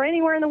U.S. or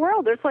anywhere in the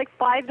world, there's like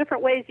 5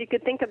 different ways you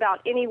could think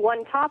about any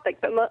one topic,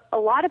 but a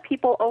lot of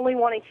people only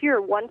want to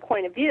hear one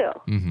point of view.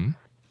 Mm-hmm.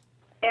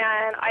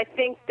 And I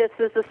think this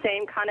is the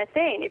same kind of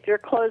thing. If you're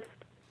closed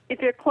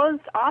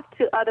off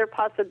to other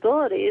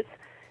possibilities,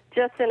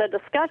 just in a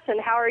discussion,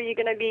 how are you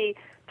going to be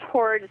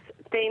towards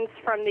things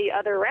from the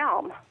other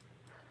realm?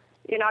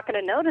 You're not going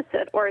to notice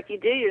it, or if you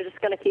do, you're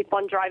just going to keep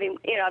on driving.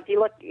 If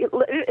you look,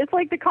 it's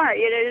like the car.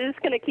 You're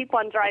just going to keep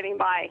on driving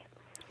by.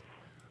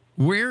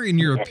 Where, in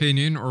your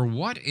opinion, or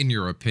what, in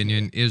your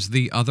opinion, is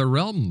the other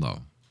realm, though?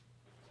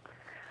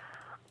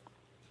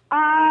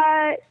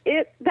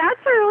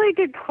 That's a really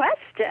good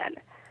question.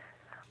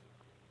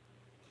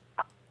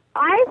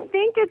 I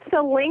think it's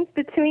a link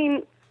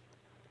between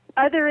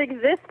other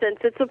existence.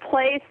 It's a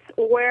place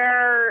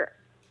where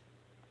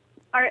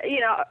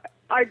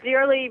our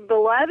dearly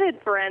beloved,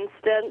 for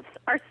instance,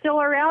 are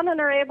still around and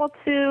are able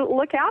to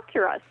look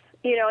after us,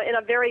 in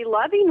a very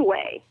loving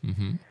way.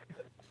 Mm-hmm.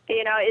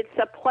 It's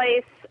a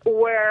place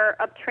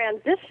of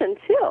transition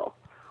too.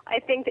 I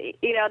think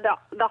that,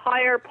 the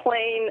higher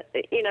plane,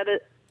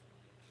 is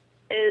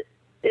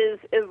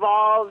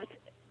evolved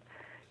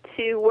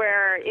to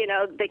where,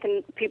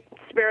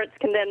 spirits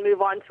can then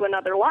move on to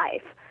another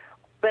life.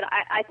 But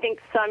I think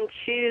some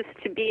choose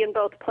to be in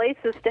both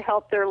places to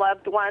help their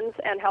loved ones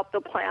and help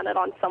the planet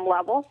on some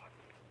level.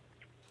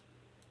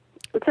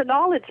 It's a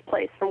knowledge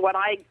place from what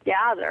I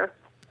gather.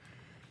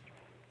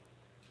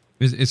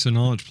 It's a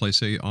knowledge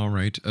place, eh? All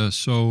right.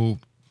 So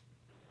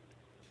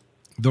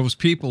those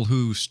people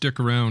who stick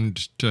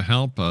around to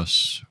help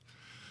us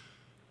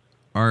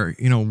are,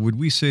 would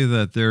we say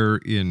that they're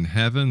in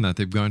heaven, that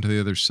they've gone to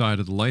the other side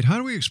of the light? How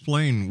do we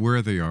explain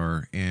where they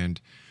are? And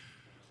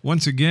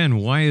once again,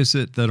 why is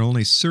it that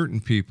only certain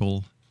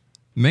people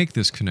make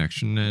this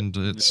connection and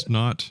it's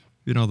not,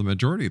 the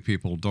majority of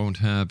people don't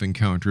have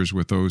encounters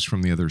with those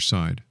from the other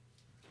side?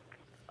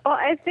 Well,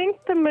 I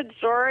think the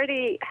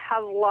majority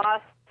have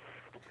lost.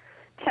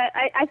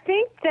 I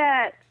think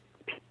that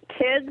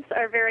kids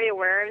are very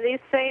aware of these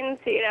things.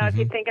 If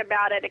you think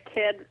about it, a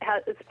kid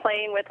is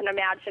playing with an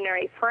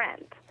imaginary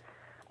friend.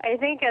 I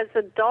think as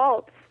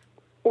adults,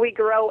 we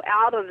grow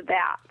out of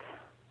that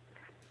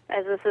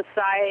as a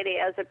society,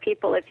 as a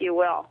people, if you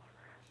will.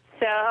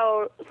 So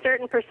a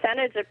certain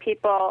percentage of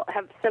people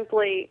have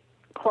simply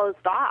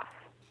closed off.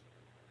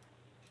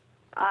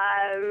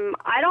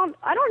 I don't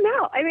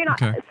know. I mean,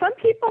 okay. Some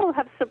people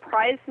have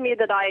surprised me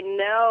that I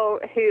know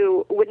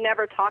who would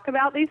never talk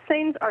about these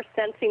things are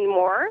sensing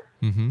more.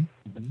 Mm-hmm.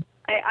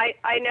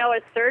 I know a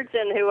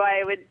surgeon who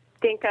I would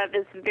think of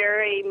as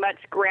very much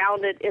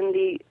grounded in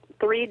the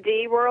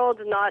 3D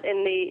world, not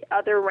in the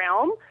other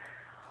realm,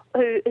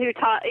 who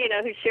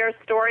shares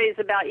stories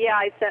about,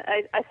 I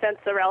sense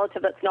a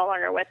relative that's no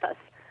longer with us.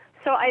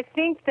 So I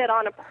think that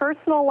on a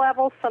personal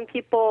level, some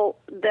people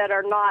that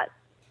are not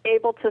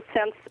able to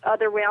sense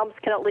other realms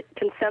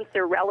can sense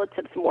their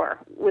relatives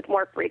with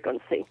more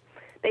frequency.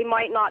 They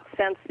might not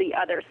sense the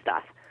other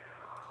stuff.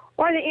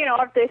 Or,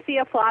 if they see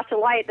a flash of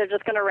light, they're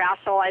just going to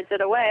rationalize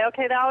it away.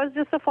 Okay, that was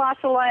just a flash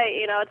of light.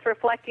 It's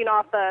reflecting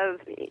off of,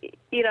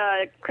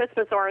 a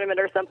Christmas ornament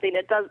or something.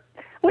 It does,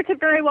 which it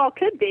very well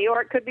could be,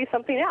 or it could be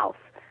something else.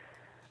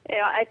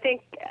 I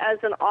think as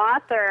an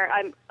author,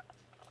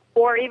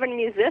 or even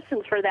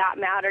musicians for that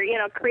matter,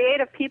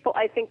 creative people,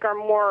 I think, are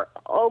more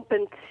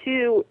open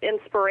to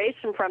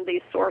inspiration from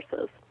these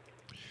sources.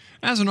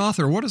 As an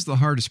author, what is the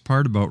hardest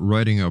part about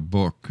writing a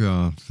book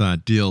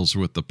that deals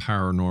with the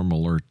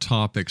paranormal or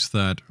topics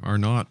that are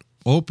not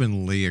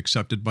openly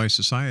accepted by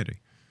society?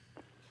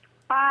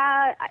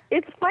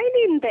 It's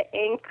finding the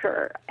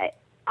anchor.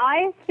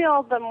 I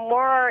feel the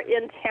more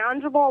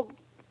intangible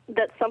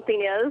that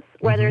something is,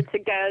 whether it's a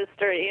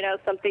ghost or,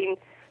 something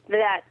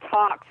that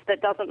talks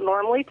that doesn't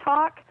normally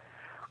talk,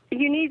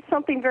 you need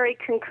something very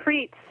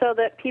concrete so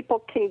that people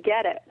can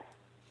get it.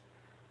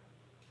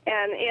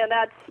 And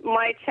that's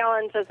my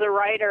challenge as a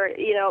writer,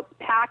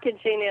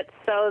 packaging it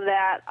so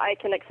that I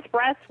can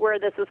express where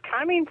this is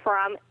coming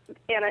from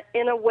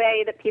in a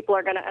way that people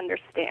are going to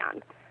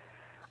understand.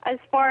 As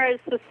far as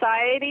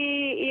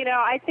society,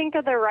 I think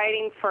of the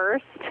writing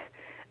first,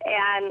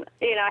 and,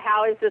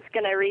 how is this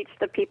going to reach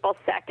the people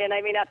second?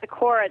 I mean, at the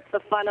core, it's the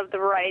fun of the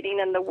writing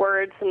and the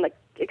words and the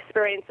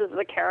experiences of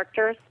the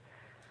characters.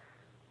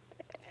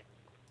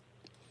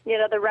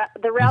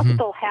 The rest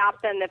will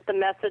happen if the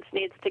message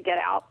needs to get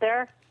out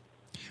there.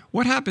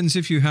 What happens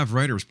if you have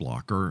writer's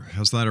block, or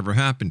has that ever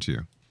happened to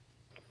you?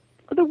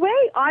 The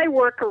way I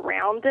work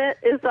around it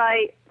is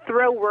I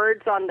throw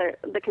words on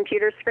the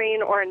computer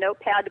screen or a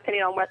notepad,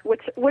 depending on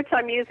which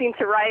I'm using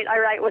to write. I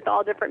write with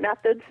all different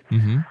methods.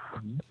 Mm-hmm.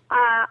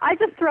 I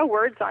just throw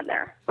words on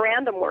there,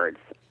 random words,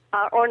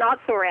 or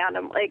not so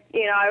random. Like,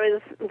 I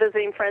was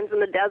visiting friends in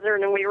the desert,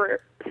 and we were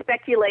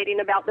speculating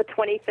about the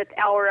 25th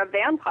hour of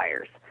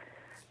vampires.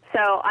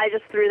 So I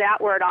just threw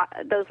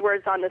those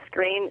words on the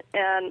screen,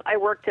 and I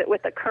worked it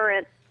with a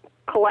current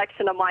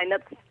collection of mine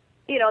that's,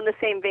 in the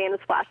same vein as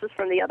Flashes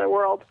from the Other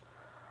World.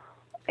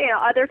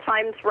 Other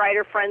times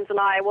writer friends and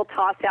I will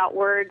toss out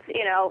words,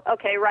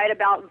 okay, write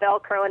about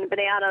Velcro and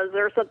bananas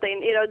or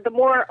something. The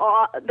more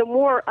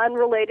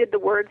unrelated the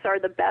words are,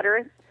 the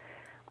better.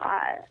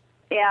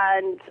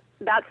 And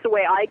that's the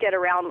way I get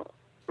around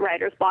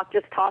writer's block,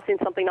 just tossing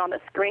something on the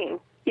screen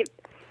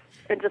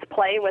and just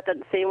playing with it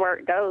and seeing where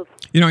it goes.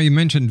 You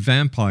mentioned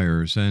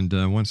vampires, and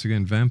once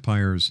again,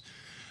 vampires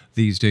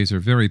these days are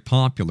very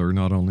popular,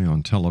 not only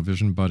on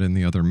television but in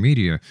the other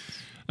media.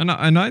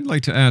 And I'd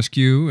like to ask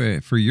you,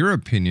 for your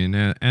opinion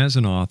as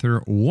an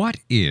author, what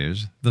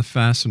is the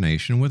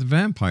fascination with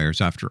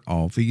vampires after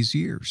all these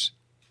years?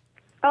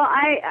 Well,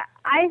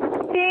 I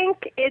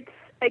think it's,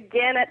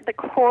 again, at the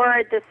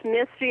core, this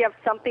mystery of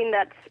something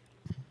that's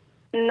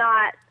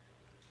not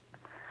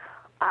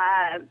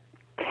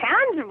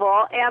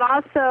tangible, and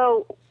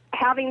also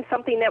having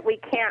something that we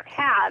can't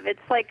have.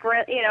 It's like,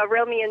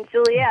 Romeo and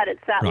Juliet.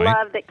 It's that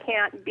love that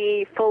can't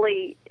be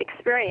fully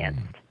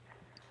experienced.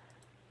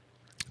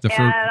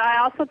 And I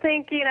also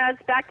think,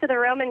 it's back to the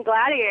Roman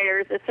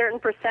gladiators. A certain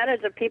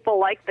percentage of people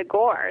like the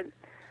gore.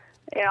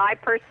 I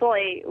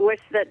personally wish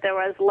that there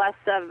was less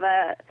of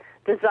a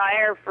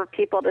desire for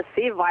people to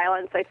see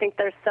violence. I think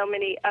there's so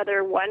many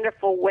other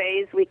wonderful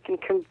ways we can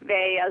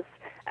convey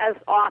as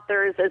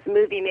authors, as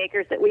movie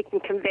makers, that we can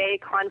convey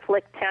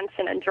conflict,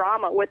 tension, and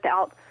drama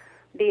without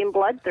being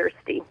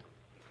bloodthirsty.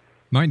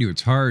 Mind you,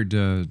 it's hard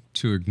to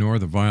ignore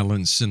the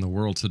violence in the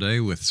world today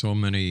with so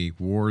many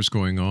wars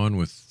going on,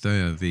 with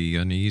the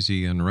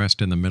uneasy unrest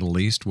in the Middle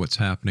East, what's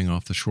happening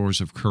off the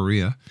shores of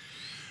Korea.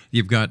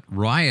 You've got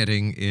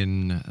rioting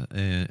in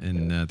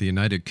the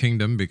United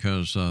Kingdom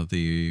because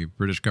the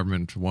British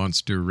government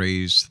wants to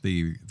raise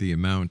the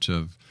amount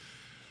of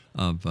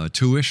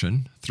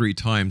tuition 3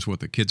 times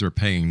what the kids are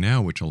paying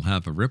now, which will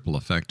have a ripple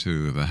effect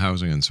to the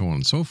housing and so on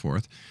and so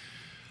forth.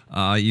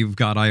 You've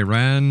got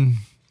Iran,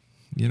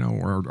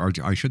 or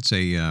I should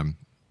say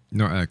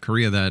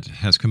Korea, that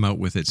has come out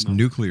with its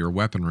nuclear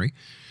weaponry.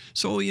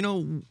 So,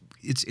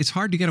 it's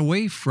hard to get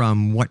away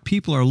from what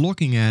people are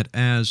looking at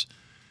as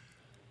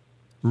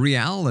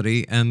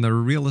reality and the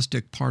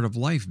realistic part of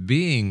life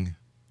being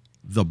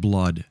the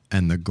blood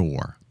and the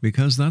gore,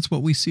 because that's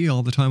what we see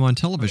all the time on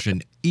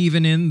television.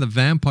 Even in the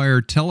vampire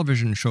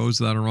television shows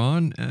that are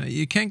on,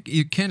 you can't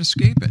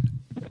escape it.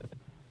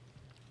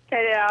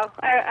 I know.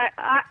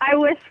 I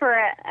wish for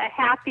a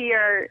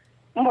happier,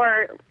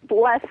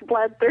 less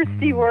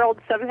bloodthirsty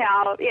world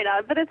somehow,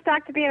 but it's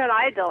back to being an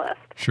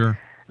idealist. Sure.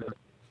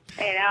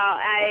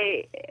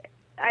 I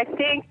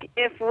think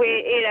if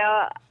we,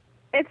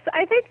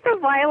 I think the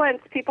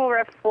violence, people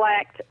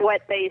reflect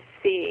what they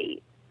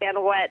see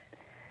and what,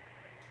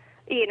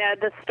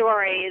 the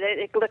story,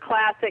 the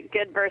classic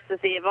good versus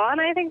evil.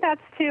 And I think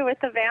that's too with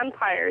the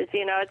vampires.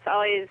 It's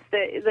always,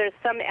 there's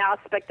some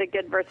aspect of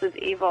good versus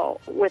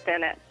evil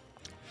within it.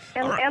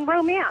 And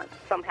romance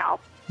somehow.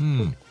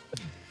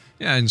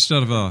 Yeah,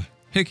 instead of a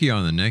hickey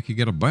on the neck, you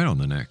get a bite on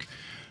the neck.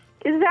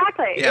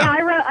 Exactly. Yeah.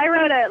 I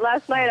wrote it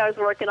last night. I was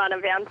working on a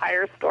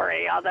vampire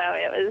story, although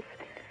it was,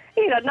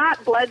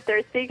 not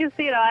bloodthirsty, because,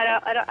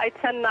 I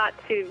tend not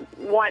to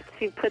want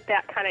to put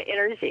that kind of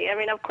energy. I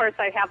mean, of course,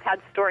 I have had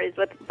stories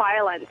with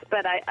violence,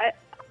 but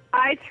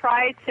I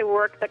try to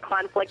work the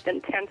conflict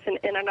and tension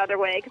in another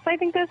way, because I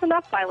think there's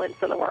enough violence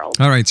in the world.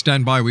 All right,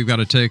 stand by. We've got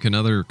to take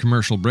another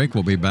commercial break.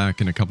 We'll be back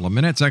in a couple of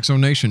minutes. Exo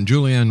Nation,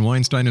 Julianne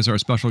Weinstein is our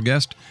special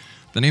guest.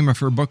 The name of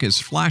her book is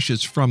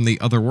Flashes from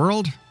the Other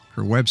World.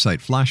 Her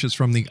website,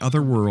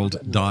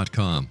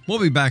 flashesfromtheotherworld.com. We'll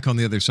be back on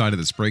the other side of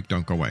this break.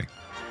 Don't go away.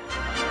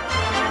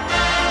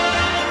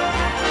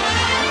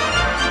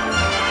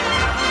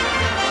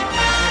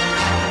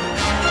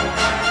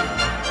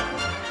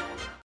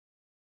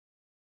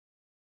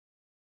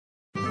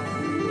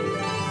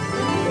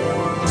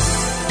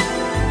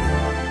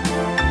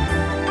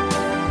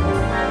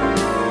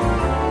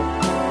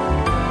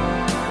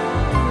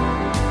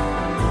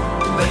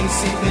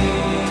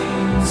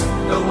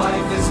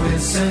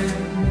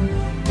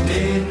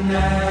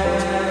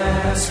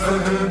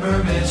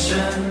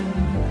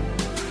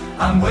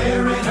 I'm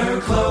wearing her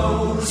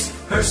clothes,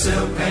 her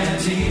silk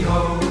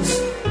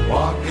pantyhose,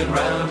 walking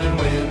round in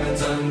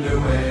women's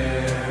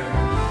underwear.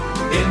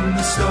 In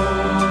the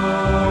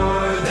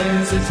store,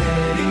 there's a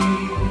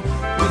teddy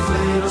with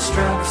little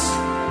straps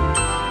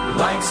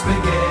like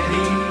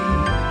spaghetti.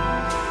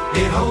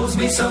 It holds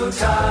me so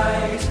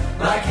tight,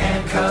 like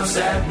handcuffs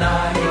at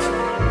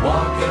night,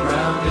 walking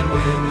round in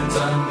women's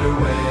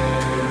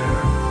underwear.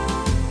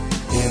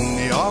 In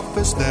the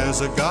office,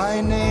 there's a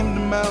guy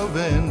named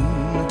Melvin.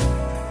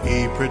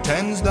 He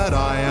pretends that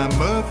I am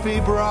Murphy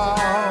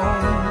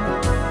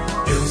Brown.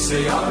 He'll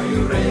say, are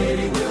you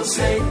ready? We'll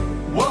say,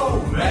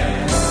 whoa,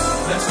 man.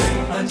 Let's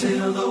wait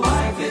until the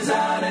wife is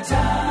out of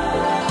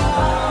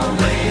town.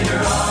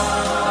 Later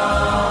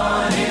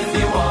on, if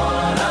you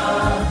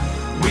wanna,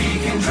 we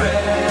can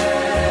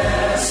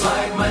dress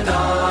like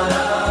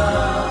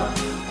Madonna.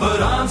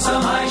 Put on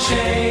some high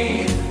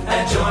shade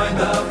and join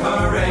the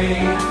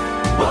parade.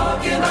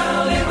 Walking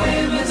around in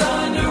women's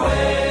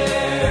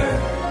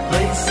underwear.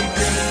 Lacy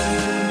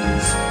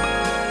things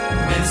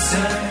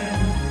missing.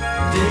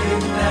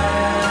 Didn't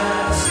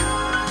ask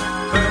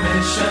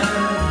permission.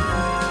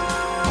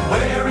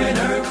 Wearing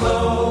her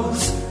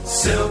clothes,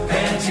 silk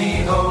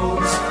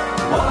pantyhose.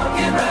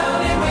 Walking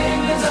around in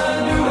women's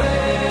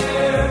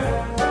underwear.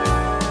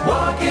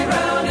 Walking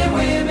around in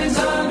women's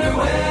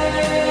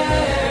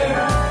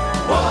underwear.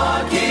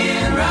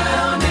 Walking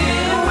around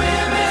in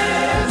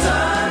women's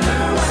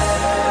underwear.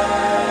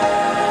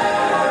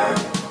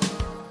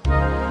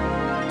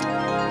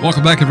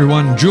 Welcome back,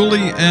 everyone.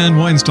 Julie Ann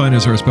Weinstein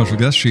is our special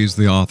guest. She's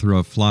the author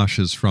of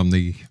Flashes from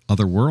the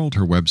Other World.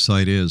 Her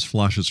website is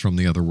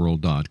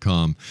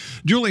flashesfromtheotherworld.com.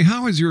 Julie,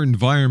 how has your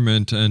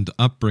environment and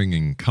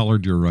upbringing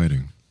colored your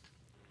writing?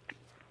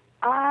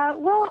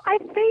 Well, I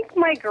think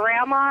my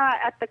grandma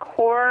at the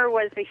core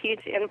was a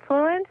huge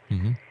influence.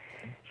 Mm-hmm.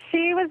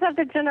 She was of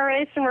the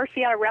generation where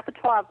she had a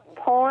repertoire of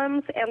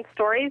poems and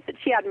stories that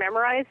she had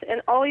memorized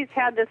and always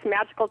had this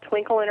magical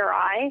twinkle in her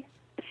eye.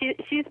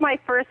 She's my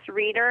first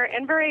reader,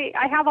 and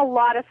I have a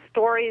lot of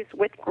stories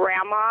with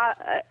Grandma,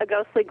 a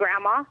ghostly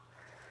grandma.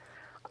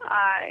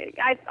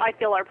 I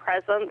feel her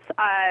presence.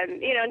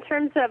 In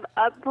terms of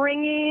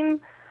upbringing,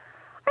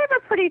 I have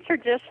a pretty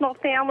traditional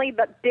family,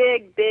 but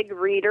big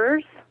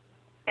readers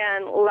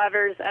and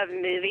lovers of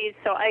movies.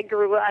 So I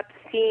grew up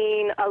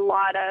seeing a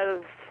lot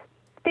of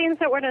things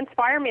that would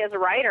inspire me as a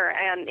writer.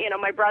 And,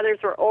 my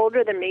brothers were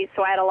older than me,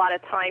 so I had a lot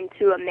of time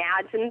to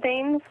imagine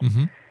things.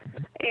 Mm-hmm.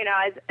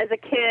 As a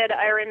kid,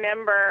 I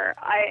remember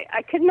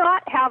I could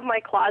not have my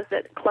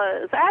closet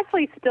closed. I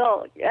could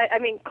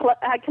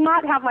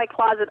not have my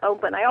closet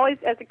open. I always,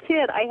 as a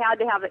kid, I had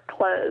to have it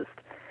closed.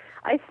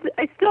 I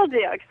still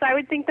do, because I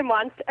would think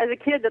as a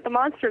kid that the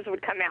monsters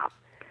would come out.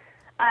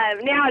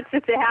 Now it's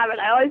just a habit.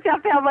 I always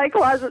have to have my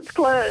closets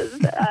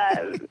closed.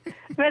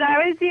 But I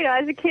was,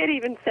 as a kid,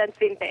 even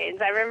sensing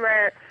things. I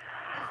remember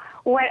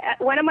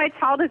one of my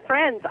childhood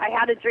friends, I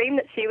had a dream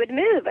that she would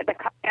move,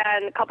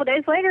 and a couple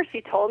days later,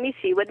 she told me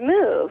she would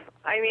move.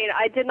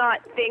 I did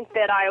not think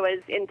that I was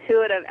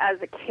intuitive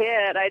as a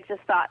kid. I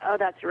just thought, oh,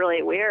 that's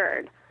really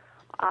weird.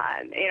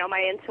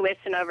 My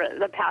intuition over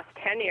the past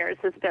 10 years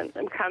has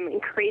become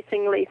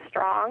increasingly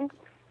strong.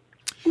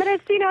 But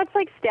it's, it's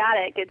like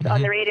static. It's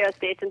on the radio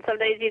station. Some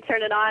days you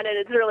turn it on and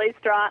it's really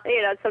strong.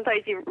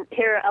 Sometimes you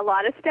hear a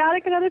lot of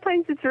static and other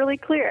times it's really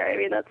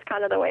clear. That's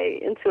kind of the way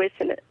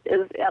intuition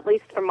is, at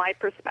least from my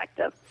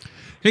perspective.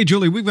 Hey,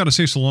 Julie, we've got to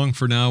say so long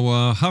for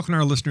now. How can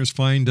our listeners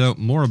find out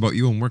more about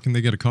you, and where can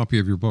they get a copy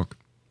of your book?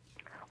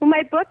 Well,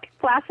 my book,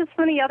 Flashes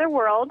from the Other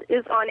World,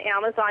 is on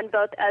Amazon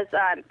both as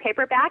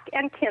paperback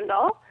and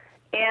Kindle.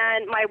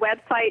 And my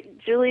website,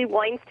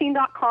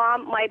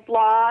 julieweinstein.com. My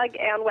blog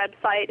and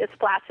website is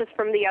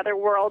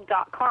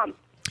flashesfromtheotherworld.com.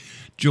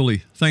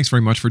 Julie, thanks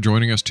very much for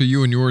joining us. To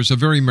you and yours, a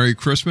very Merry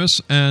Christmas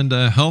and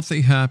a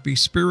healthy, happy,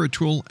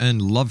 spiritual,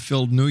 and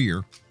love-filled New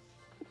Year.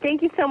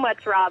 Thank you so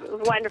much, Rob. It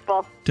was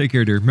wonderful. Take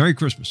care, dear. Merry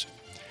Christmas.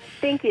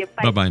 Thank you.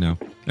 Bye. Bye-bye now.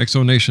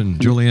 Exo Nation,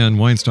 Julie Ann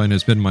Weinstein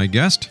has been my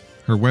guest.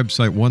 Her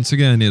website, once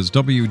again, is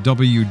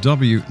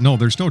www... No,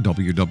 there's no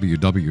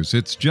wwws.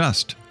 It's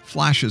just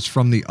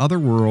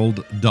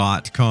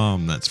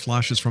flashesfromtheotherworld.com. That's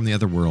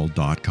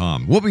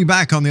flashesfromtheotherworld.com. We'll be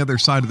back on the other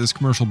side of this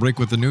commercial break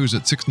with the news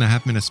at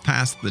 6.5 minutes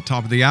past the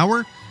top of the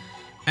hour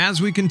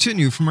as we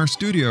continue from our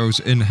studios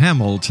in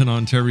Hamilton,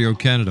 Ontario,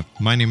 Canada.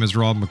 My name is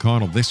Rob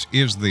McConnell. This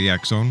is the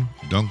X Zone.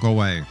 Don't go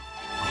away.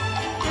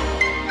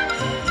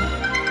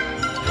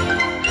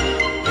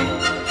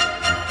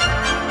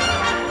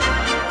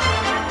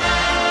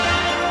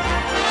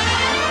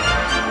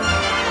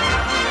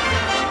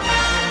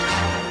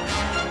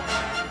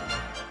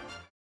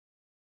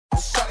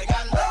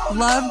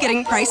 Love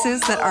getting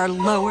prices that are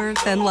lower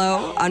than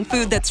low on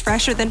food that's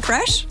fresher than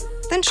fresh?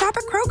 Then shop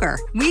at Kroger.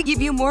 We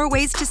give you more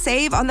ways to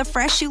save on the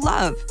fresh you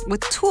love with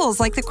tools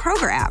like the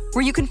Kroger app,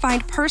 where you can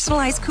find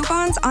personalized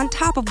coupons on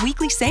top of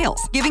weekly sales,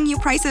 giving you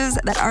prices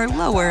that are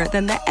lower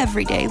than the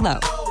everyday low.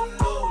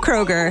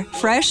 Kroger,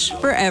 fresh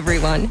for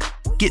everyone.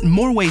 Get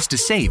more ways to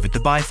save at the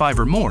Buy 5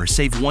 or More,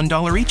 Save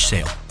 $1 each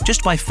sale.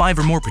 Just buy 5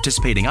 or more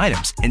participating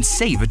items and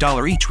save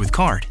 $1 each with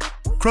card.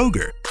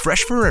 Kroger,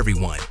 fresh for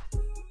everyone.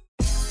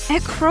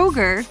 At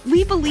Kroger,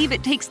 we believe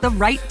it takes the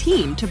right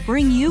team to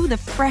bring you the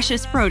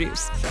freshest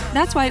produce.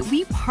 That's why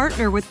we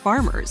partner with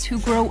farmers who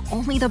grow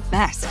only the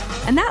best.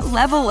 And that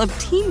level of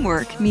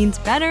teamwork means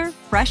better,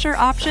 fresher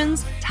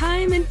options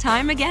time and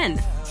time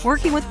again.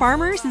 Working with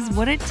farmers is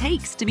what it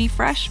takes to be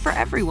fresh for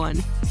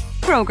everyone.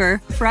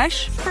 Kroger,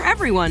 fresh for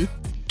everyone.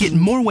 Get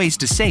more ways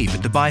to save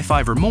at the Buy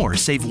 5 or More,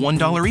 Save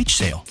 $1 each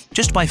sale.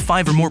 Just buy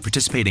 5 or more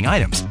participating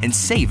items and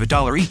save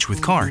 $1 each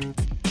with card.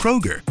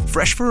 Kroger,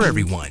 fresh for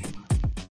everyone.